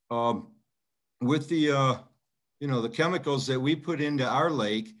 With the, you know, the chemicals that we put into our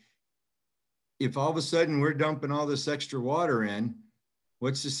lake, if all of a sudden we're dumping all this extra water in,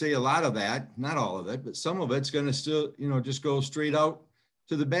 what's to say a lot of that, not all of it, but some of it's going to still, you know, just go straight out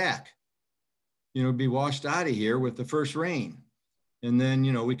to the back, you know, be washed out of here with the first rain. And then,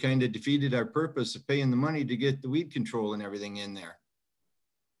 you know, we kind of defeated our purpose of paying the money to get the weed control and everything in there.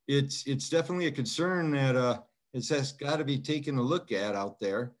 It's definitely a concern that it has got to be taken a look at out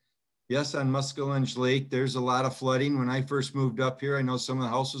there. Yes, on Muskellunge Lake, there's a lot of flooding. When I first moved up here, I know some of the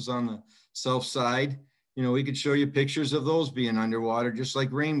houses on the south side, you know, we could show you pictures of those being underwater, just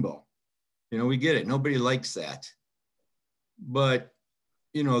like Rainbow. You know, we get it. Nobody likes that. But,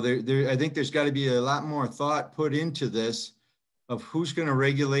 you know, I think there's got to be a lot more thought put into this of who's going to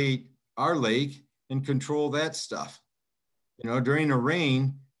regulate our lake and control that stuff. You know, during a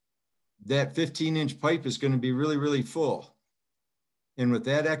rain, that 15-inch pipe is going to be really, really full. And with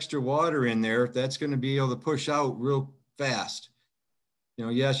that extra water in there, that's going to be able to push out real fast. You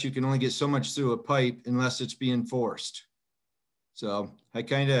know, yes, you can only get so much through a pipe unless it's being forced. So I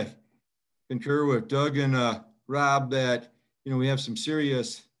kind of concur with Doug and Rob that, you know, we have some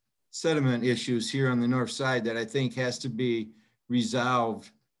serious sediment issues here on the north side that I think has to be resolved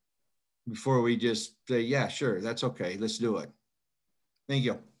before we just say, yeah, sure, that's okay, let's do it. Thank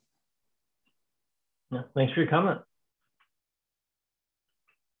you. Yeah, thanks for your comment.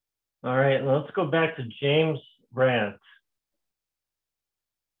 All right, let's go back to James Brandt.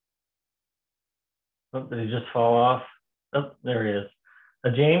 Oh, did he just fall off? Oh, there he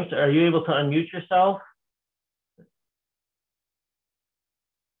is. James, are you able to unmute yourself?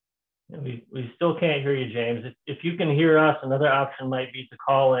 We still can't hear you, James. If you can hear us, another option might be to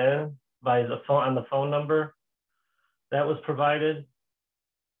call in by the phone on the phone number that was provided.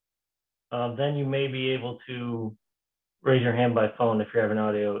 Then you may be able to raise your hand by phone if you're having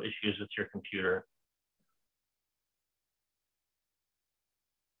audio issues with your computer.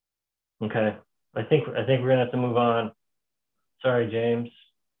 Okay, I think we're gonna have to move on. Sorry, James.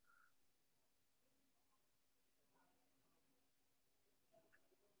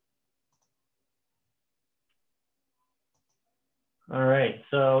 All right,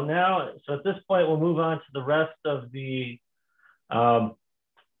 so at this point, we'll move on to the rest of the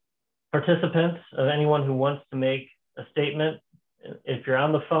participants, of anyone who wants to make a statement. If you're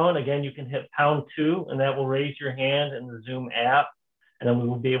on the phone, again, you can hit #2 and that will raise your hand in the Zoom app, and then we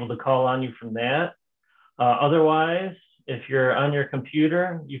will be able to call on you from that. Otherwise, if you're on your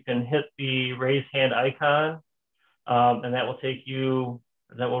computer, you can hit the raise hand icon, and that will take you,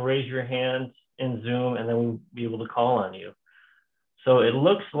 that will raise your hand in Zoom, and then we'll be able to call on you. So it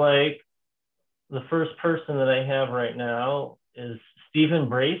looks like the first person that I have right now is Stephen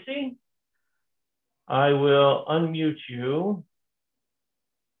Bracey. I will unmute you.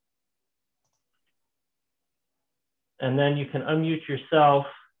 And then you can unmute yourself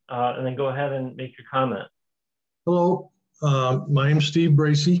and then go ahead and make your comment. Hello, my name's Steve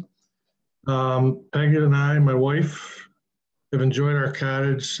Bracey. Peggy and I, my wife, have enjoyed our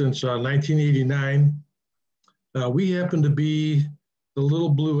cottage since 1989. We happen to be the little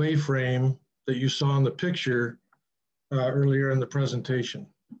blue A-frame that you saw in the picture earlier in the presentation.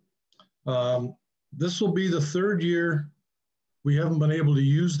 This will be the third year we haven't been able to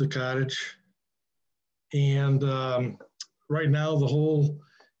use the cottage. And right now the whole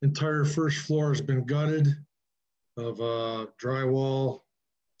entire first floor has been gutted of drywall,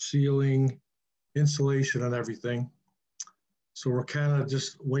 ceiling, insulation, and everything. So we're kind of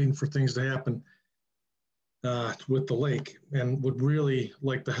just waiting for things to happen with the lake, and would really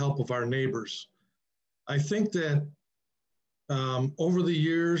like the help of our neighbors. I think that over the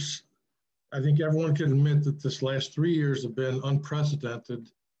years, I think everyone can admit that this last 3 years have been unprecedented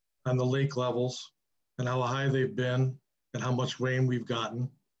on the lake levels and how high they've been and how much rain we've gotten.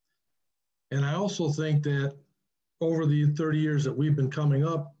 And I also think that over the 30 years that we've been coming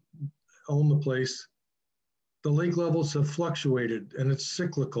up, own the place, the lake levels have fluctuated, and it's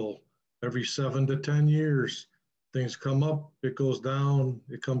cyclical. Every 7 to 10 years, things come up, it goes down,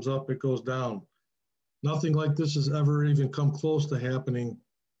 it comes up, it goes down. Nothing like this has ever even come close to happening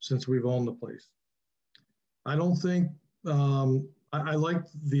since we've owned the place. I don't think, I like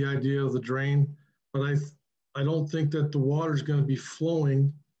the idea of the drain, but I don't think that the water is going to be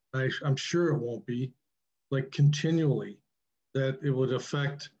flowing. I'm sure it won't be, like continually, that it would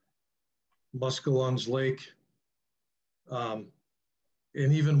affect Muskellunge Lake.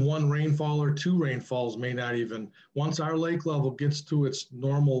 And even one rainfall or two rainfalls may not even, once our lake level gets to its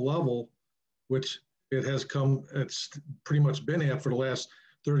normal level, which it has come, it's pretty much been at for the last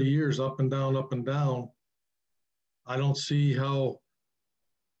 30 years, up and down, up and down. I don't see how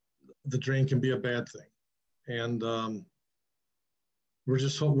the drain can be a bad thing. And we're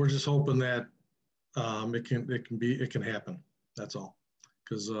just hoping that it can happen. That's all.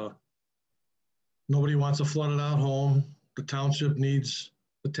 Because nobody wants a flooded out home. The township needs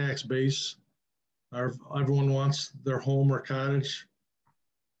the tax base. Everyone wants their home or cottage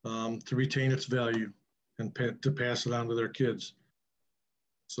to retain its value and to pass it on to their kids.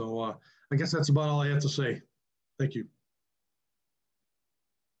 So I guess that's about all I have to say. Thank you.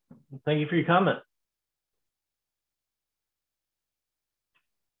 Thank you for your comment.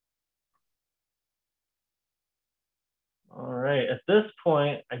 All right, at this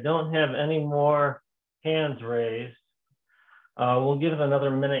point, I don't have any more hands raised. We'll give it another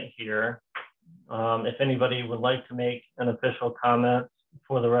minute here. If anybody would like to make an official comment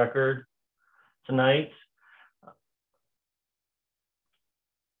for the record tonight.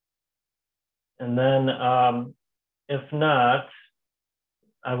 And then if not,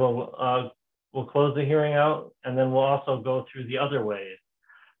 I will we'll close the hearing out, and then we'll also go through the other ways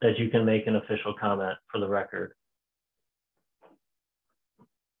that you can make an official comment for the record.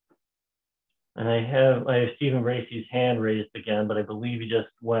 And I have Stephen Bracey's hand raised again, but I believe he just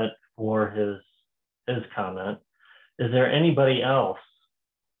went for his comment. Is there anybody else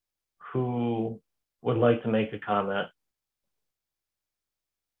who would like to make a comment?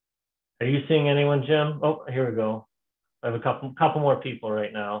 Are you seeing anyone, Jim? Oh, here we go. I have a couple more people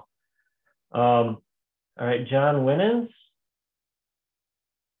right now. All right, John Winans.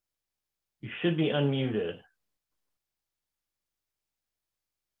 You should be unmuted.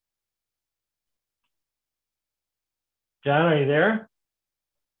 John, are you there?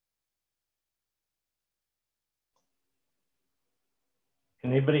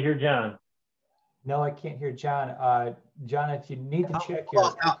 Can anybody hear John? No, I can't hear John. John, if you need to check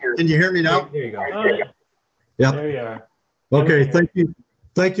your... Can you hear me now? There you go. Oh, yeah. There you are. Okay, thank you.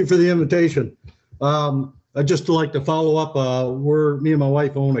 Thank you for the invitation. I'd just like to follow up. Me and my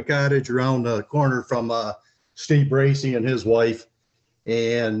wife own a cottage around the corner from Steve Bracey and his wife.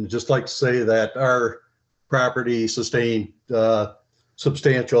 And just like to say that our property sustained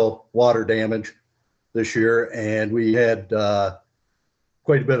substantial water damage this year. And we had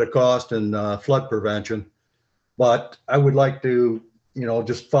quite a bit of cost in flood prevention. But I would like to,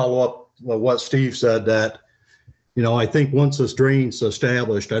 just follow up with what Steve said, that, I think once this drain's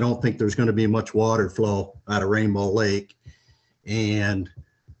established, I don't think there's going to be much water flow out of Rainbow Lake. And,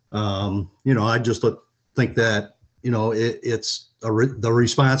 I just think that, you know, it's the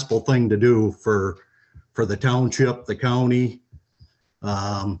responsible thing to do for the township, the county.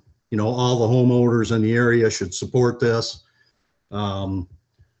 You know, all the homeowners in the area should support this.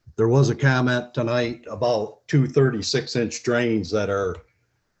 There was a comment tonight about 2 36-inch drains that are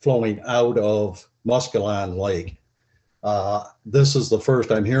flowing out of Muskellunge Lake. This is the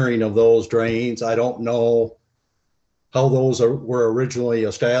first I'm hearing of those drains. I don't know how those were originally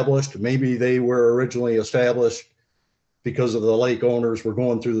established. Maybe they were originally established because of the lake owners were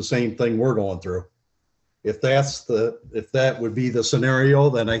going through the same thing we're going through. If that would be the scenario,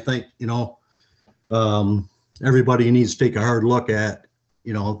 then I think, you know, everybody needs to take a hard look at,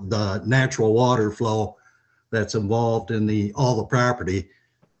 you know, the natural water flow that's involved in all the property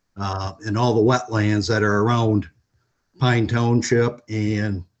and all the wetlands that are around Pine Township.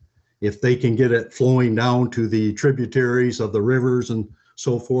 And if they can get it flowing down to the tributaries of the rivers and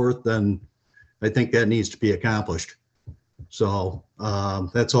so forth, then I think that needs to be accomplished. So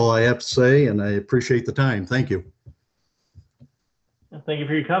that's all I have to say, and I appreciate the time. Thank you. Thank you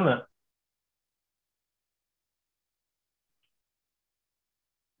for your comment.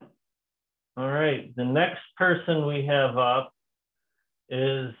 All right, the next person we have up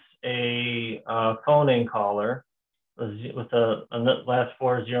is a phone-in caller with a last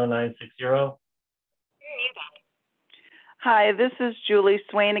 40960. Hi, this is Julie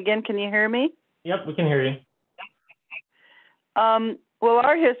Swain again. Can you hear me? Yep, we can hear you. Well,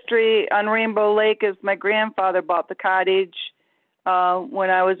 our history on Rainbow Lake is my grandfather bought the cottage when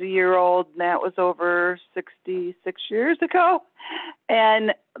I was a year old, and that was over 66 years ago.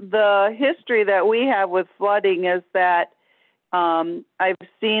 And the history that we have with flooding is that I've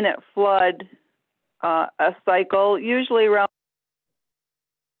seen it flood a cycle, usually around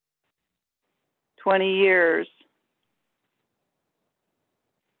 20 years.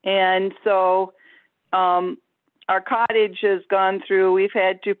 And so our cottage has gone through, we've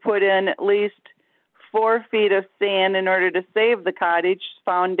had to put in at least 4 feet of sand in order to save the cottage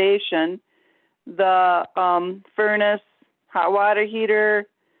foundation. The furnace, hot water heater,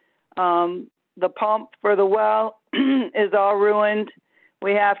 the pump for the well is all ruined.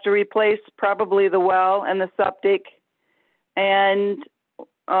 We have to replace probably the well and the septic. And,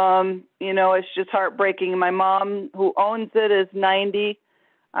 you know, it's just heartbreaking. My mom, who owns it, is 90.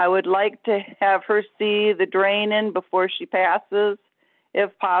 I would like to have her see the drain in before she passes,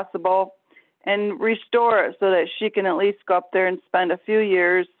 if possible, and restore it so that she can at least go up there and spend a few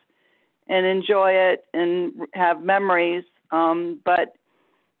years and enjoy it and have memories. But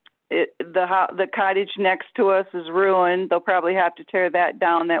the cottage next to us is ruined. They'll probably have to tear that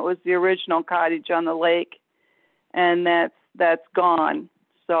down. That was the original cottage on the lake, and that's gone.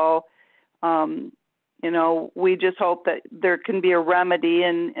 So, you know, we just hope that there can be a remedy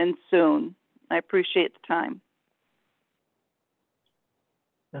and soon. I appreciate the time.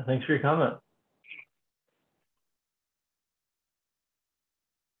 Yeah, thanks for your comment.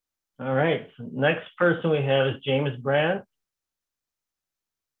 All right, so next person we have is James Brandt.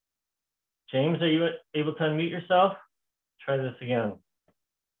 James, are you able to unmute yourself? Try this again.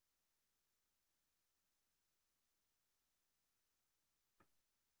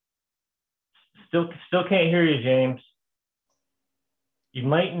 Still can't hear you, James. You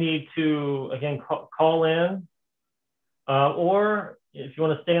might need to, again, call in, or if you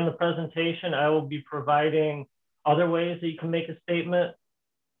want to stay on the presentation, I will be providing other ways that you can make a statement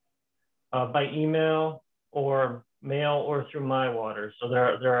by email or mail or through My Water. So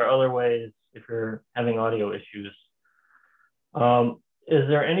there are other ways if you're having audio issues. Is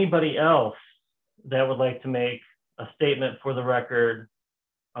there anybody else that would like to make a statement for the record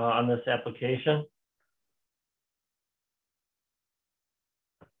on this application?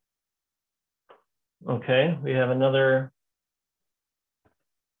 Okay, we have another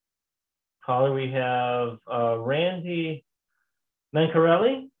caller. We have Randy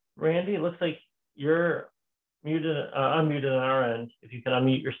Mancarelli. Randy, it looks like you're muted, unmuted on our end. If you can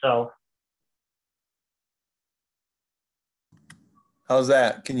unmute yourself. How's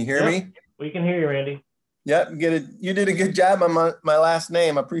that? Can you hear me? We can hear you, Randy. Yep, you did a good job on my last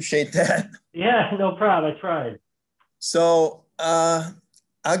name. I appreciate that. Yeah, no problem. I tried. So I'll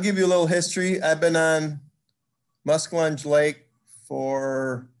give you a little history. I've been on Muskellunge Lake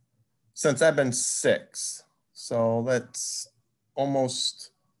since I've been 6. So that's almost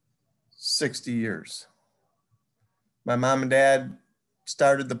 60 years. My mom and dad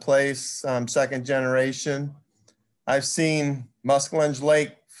started the place. I'm second generation. I've seen Muskellunge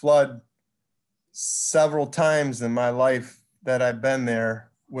Lake flood several times in my life that I've been there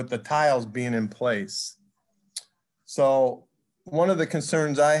with the tiles being in place. So one of the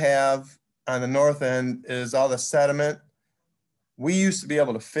concerns I have on the north end is all the sediment. We used to be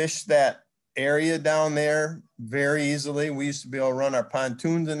able to fish that area down there very easily. We used to be able to run our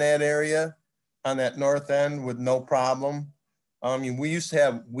pontoons in that area on that north end with no problem. I mean, we used to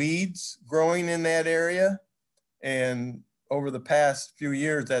have weeds growing in that area, and over the past few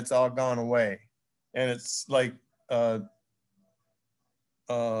years, that's all gone away. And it's like the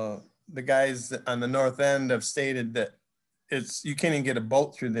guys on the north end have stated that you can't even get a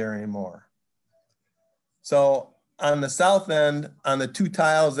boat through there anymore. So on the south end, on the 2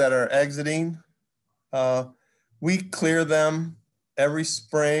 tiles that are exiting, we clear them every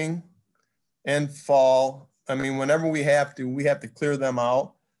spring and fall. I mean, whenever we have to clear them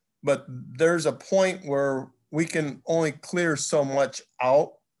out. But there's a point where we can only clear so much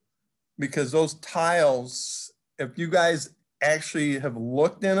out, because those tiles, if you guys actually have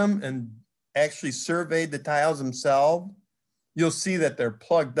looked in them and actually surveyed the tiles themselves, you'll see that they're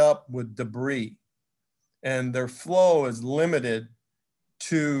plugged up with debris, and their flow is limited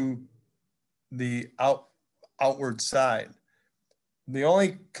to the outward side. The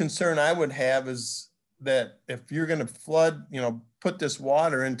only concern I would have is that if you're going to flood, put this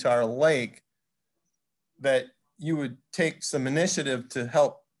water into our lake, that you would take some initiative to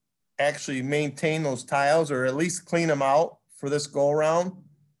help actually maintain those tiles, or at least clean them out for this go around,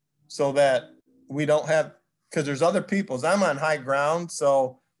 so that we don't have, because there's other people's. I'm on high ground,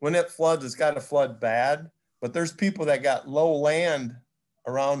 so when it floods, it's got to flood bad. But there's people that got low land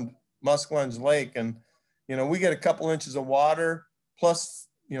around Muskellunge Lake, and we get a couple inches of water, plus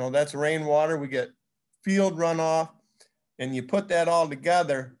that's rainwater. We get field runoff, and you put that all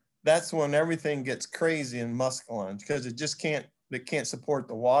together, that's when everything gets crazy in Muskellunge, because it just can't support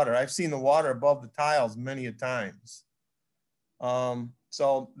the water. I've seen the water above the tiles many a times.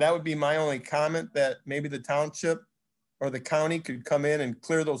 So that would be my only comment, that maybe the township or the county could come in and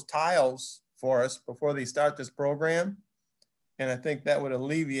clear those tiles for us before they start this program. And I think that would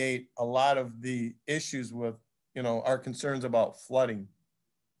alleviate a lot of the issues with, our concerns about flooding.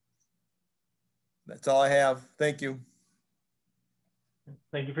 That's all I have. Thank you.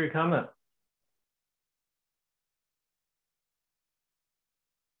 Thank you for your comment.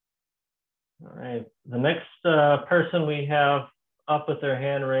 All right, the next person we have up with their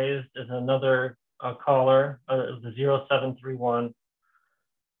hand raised is another caller, the 0731.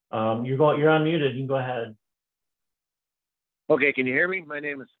 You're unmuted, you can go ahead. Okay, can you hear me? My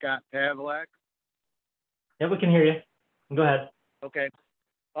name is Scott Pavlak. Yeah, we can hear you. Go ahead. Okay.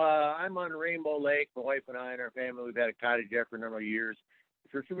 I'm on Rainbow Lake. My wife and I and our family, we've had a cottage there for a number of years.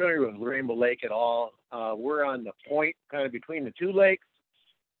 If you're familiar with Rainbow Lake at all, we're on the point kind of between the 2 lakes.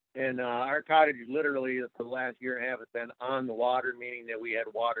 And our cottage literally for the last year and a half has been on the water, meaning that we had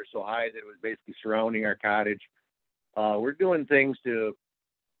water so high that it was basically surrounding our cottage. We're doing things to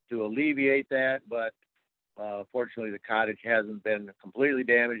alleviate that, but fortunately the cottage hasn't been completely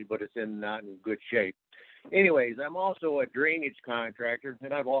damaged, but it's not in good shape. Anyways, I'm also a drainage contractor,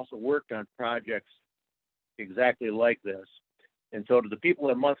 and I've also worked on projects exactly like this. And so to the people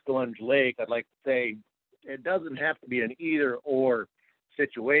at Muskellunge Lake, I'd like to say it doesn't have to be an either or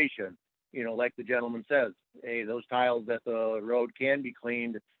situation. Like the gentleman says, hey, those tiles at the road can be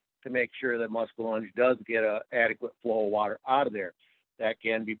cleaned to make sure that Muskellunge does get an adequate flow of water out of there. That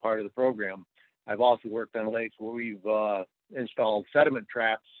can be part of the program. I've also worked on lakes where we've installed sediment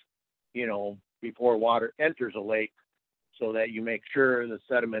traps, before water enters a lake, so that you make sure the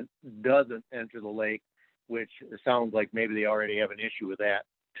sediment doesn't enter the lake, which sounds like maybe they already have an issue with that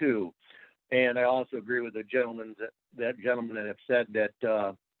too. And I also agree with the gentleman that have said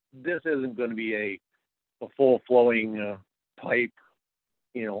that this isn't going to be a full flowing pipe,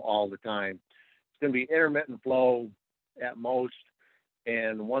 all the time. It's going to be intermittent flow at most.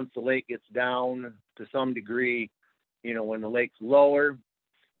 And once the lake gets down to some degree, when the lake's lower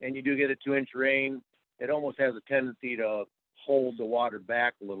and you do get a 2-inch rain, it almost has a tendency to hold the water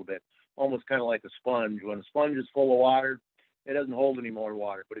back a little bit, almost kind of like a sponge. When a sponge is full of water, it doesn't hold any more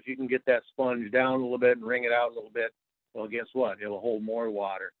water. But if you can get that sponge down a little bit and wring it out a little bit, well, guess what? It will hold more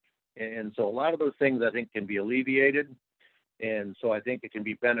water. And so a lot of those things I think can be alleviated. And so I think it can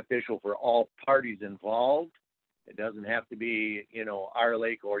be beneficial for all parties involved. It doesn't have to be, our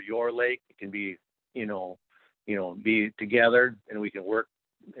lake or your lake. It can be, be together, and we can work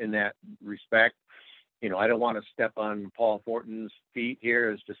in that respect. I don't want to step on Paul Fortin's feet here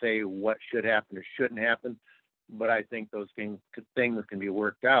as to say what should happen or shouldn't happen, but I think those things can be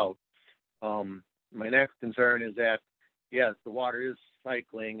worked out. My next concern is that, yes, the water is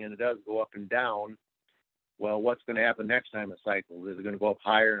cycling and it does go up and down. Well, what's going to happen next time it cycles? Is it going to go up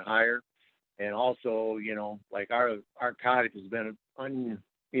higher and higher? And also, like our cottage has been,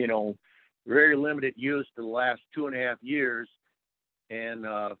 very limited use for the last 2.5 years. And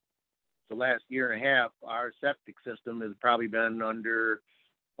the last year and a half, our septic system has probably been under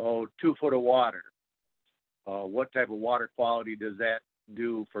 2 foot of water. What type of water quality does that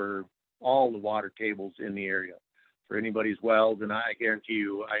do for all the water tables in the area, for anybody's wells? And I guarantee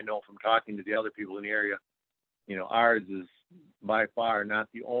you, I know from talking to the other people in the area, you know, ours is by far not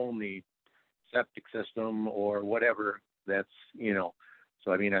the only septic system or whatever that's, you know.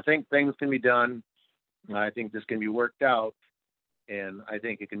 So, I mean, I think things can be done. I think this can be worked out, and I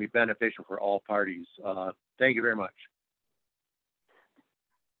think it can be beneficial for all parties. Thank you very much.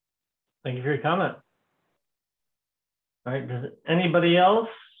 Thank you for your comment. All right, does anybody else,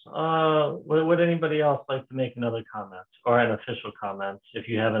 would anybody else like to make another comment or an official comment if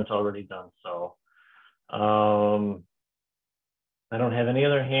you haven't already done so? I don't have any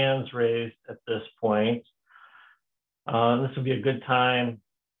other hands raised at this point. This would be a good time.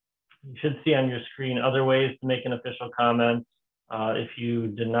 You should see on your screen other ways to make an official comment. If you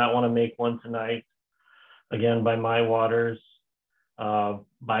did not want to make one tonight, again, by My Waters,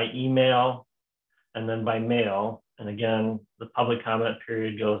 by email, and then by mail. And again, the public comment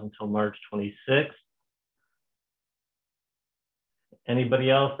period goes until March 26th. Anybody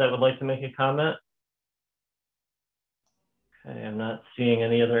else that would like to make a comment? Okay, I'm not seeing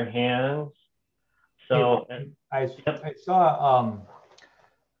any other hands. So I saw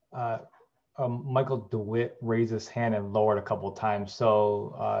Michael DeWitt raise his hand and lowered a couple of times.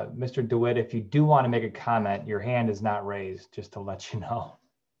 So Mr. DeWitt, if you do want to make a comment, your hand is not raised, just to let you know.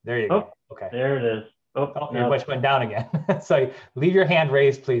 There you go. Okay. There it is. Oh, your voice went down again. So leave your hand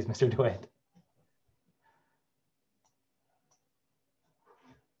raised, please, Mr. DeWitt.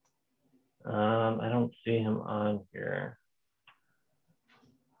 I don't see him on here.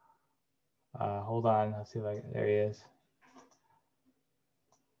 Hold on, let's see if there he is.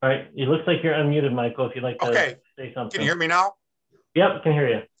 All right, it looks like you're unmuted, Michael, if you'd like to say something. Can you hear me now? Yep, can hear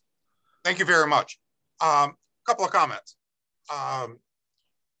you. Thank you very much. Couple of comments.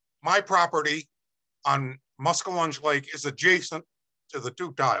 My property on Muskellunge Lake is adjacent to the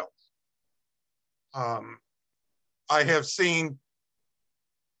 2 tiles. I have seen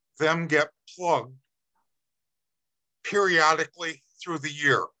them get plugged periodically through the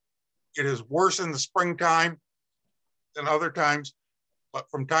year. It is worse in the springtime than other times, but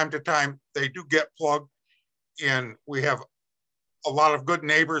from time to time, they do get plugged, and we have a lot of good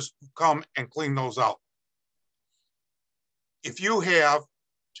neighbors who come and clean those out. If you have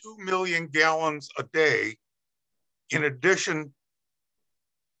 2 million gallons a day, in addition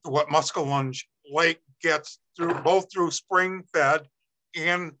to what Muskellunge Lake gets through, both through spring fed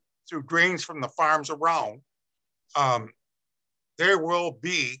and through drains from the farms around, there will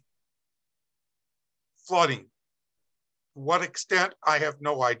be flooding. To what extent, I have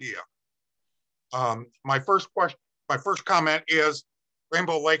no idea. My first comment is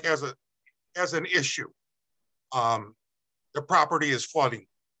Rainbow Lake has an issue. The property is flooding.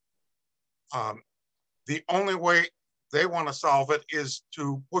 The only way they want to solve it is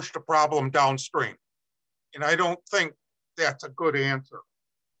to push the problem downstream. And I don't think that's a good answer,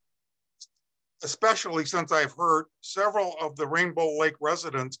 especially since I've heard several of the Rainbow Lake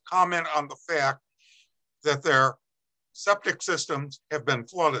residents comment on the fact that their septic systems have been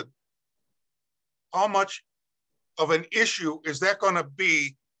flooded. How much of an issue is that going to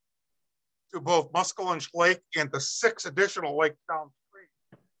be to both Muskellunge Lake and the 6 additional lakes downstream?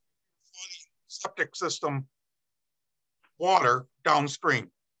 Flooding septic system water downstream.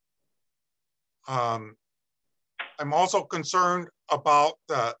 I'm also concerned about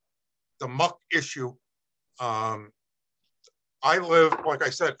the muck issue. I live, like I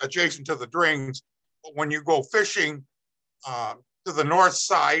said, adjacent to the drains, but when you go fishing to the north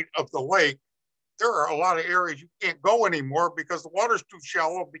side of the lake, there are a lot of areas you can't go anymore because the water's too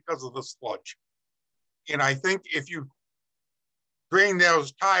shallow because of the sludge. And I think if you drain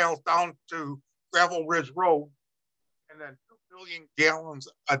those tiles down to Gravel Ridge Road, and then 2 billion gallons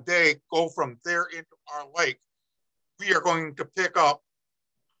a day go from there into our lake, we are going to pick up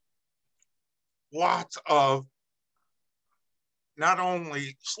lots of not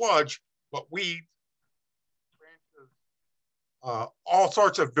only sludge, but weeds, branches, all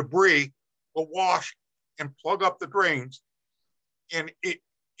sorts of debris will wash and plug up the drains. And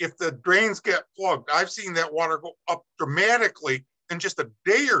if the drains get plugged, I've seen that water go up dramatically in just a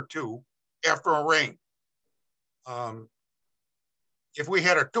day or two after a rain. If we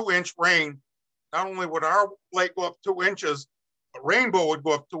had a 2-inch rain, not only would our lake go up 2 inches, but Rainbow would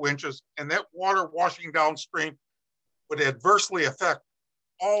go up 2 inches, and that water washing downstream would adversely affect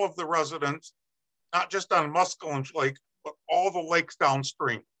all of the residents, not just on Muskellunge Lake, but all the lakes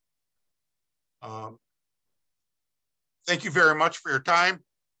downstream. Thank you very much for your time.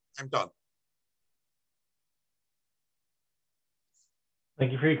 I'm done.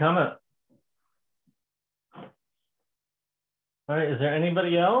 Thank you for your comment. All right, is there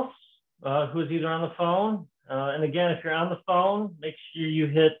anybody else who's either on the phone? And again, if you're on the phone, make sure you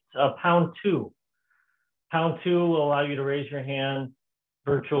hit #2. #2 will allow you to raise your hand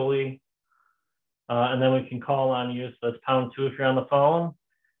virtually, and then we can call on you. So that's #2 if you're on the phone,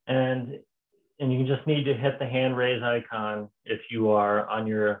 and you just need to hit the hand raise icon if you are on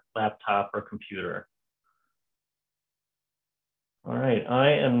your laptop or computer. All right,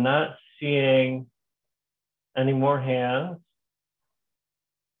 I am not seeing any more hands.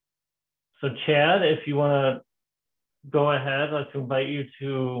 So Chad, if you want to go ahead, I'd like to invite you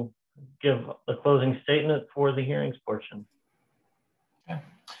to give a closing statement for the hearings portion. Okay.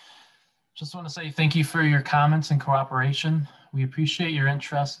 Just want to say thank you for your comments and cooperation. We appreciate your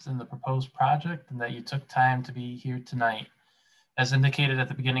interest in the proposed project and that you took time to be here tonight. As indicated at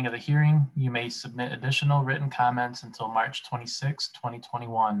the beginning of the hearing, you may submit additional written comments until March 26,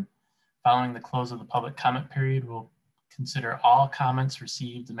 2021. Following the close of the public comment period, we'll consider all comments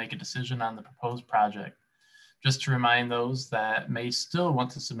received to make a decision on the proposed project. Just to remind those that may still want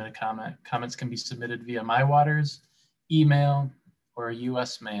to submit a comment, comments can be submitted via MyWaters, email, or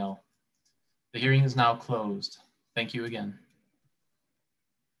US mail. The hearing is now closed. Thank you again.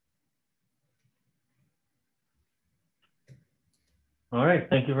 All right,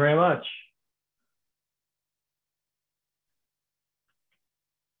 thank you very much.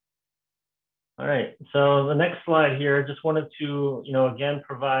 All right, so the next slide here, just wanted to, again,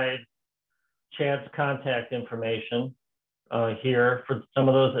 provide Chad's contact information here for some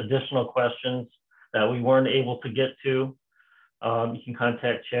of those additional questions that we weren't able to get to. You can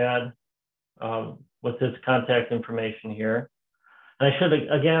contact Chad with his contact information here. And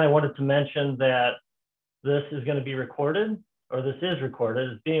I wanted to mention that this is going to be recorded, or this is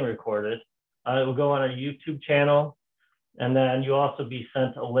recorded, it's being recorded. It will go on our YouTube channel, and then you'll also be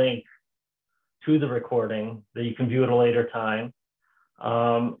sent a link to the recording that you can view at a later time.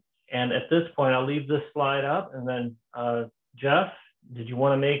 And at this point, I'll leave this slide up, and then Jeff, did you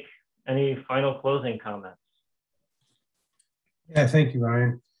want to make any final closing comments? Yeah, thank you,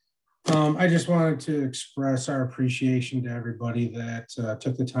 Ryan. I just wanted to express our appreciation to everybody that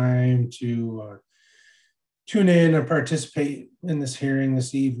took the time to tune in and participate in this hearing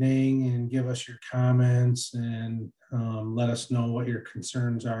this evening and give us your comments and let us know what your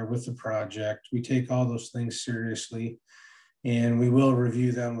concerns are with the project. We take all those things seriously, and we will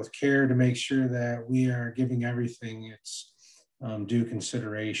review them with care to make sure that we are giving everything its due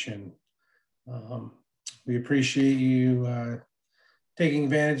consideration. We appreciate you taking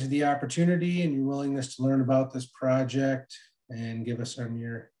advantage of the opportunity and your willingness to learn about this project and give us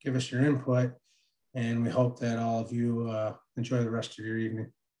your input. And we hope that all of you enjoy the rest of your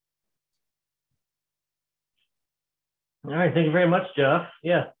evening. All right, thank you very much, Jeff.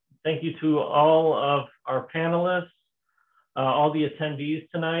 Yeah, thank you to all of our panelists, all the attendees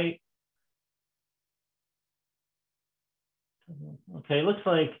tonight. Okay, looks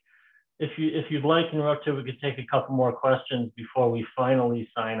like if you'd like, Interrupted, we could take a couple more questions before we finally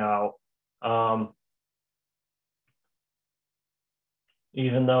sign out.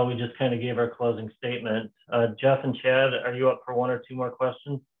 Even though we just kind of gave our closing statement. Jeff and Chad, are you up for one or two more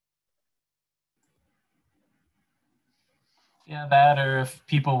questions? Yeah, that, or if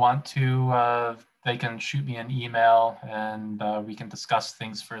people want to, they can shoot me an email, and we can discuss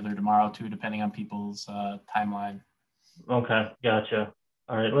things further tomorrow too, depending on people's timeline. Okay, gotcha.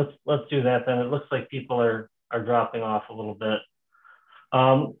 All right, let's do that then. It looks like people are dropping off a little bit.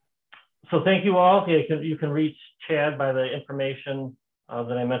 So thank you all. Yeah, you can reach Chad by the information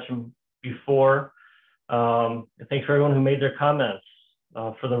that I mentioned before. Thanks for everyone who made their comments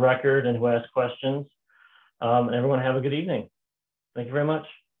for the record and who asked questions. Everyone have a good evening. Thank you very much.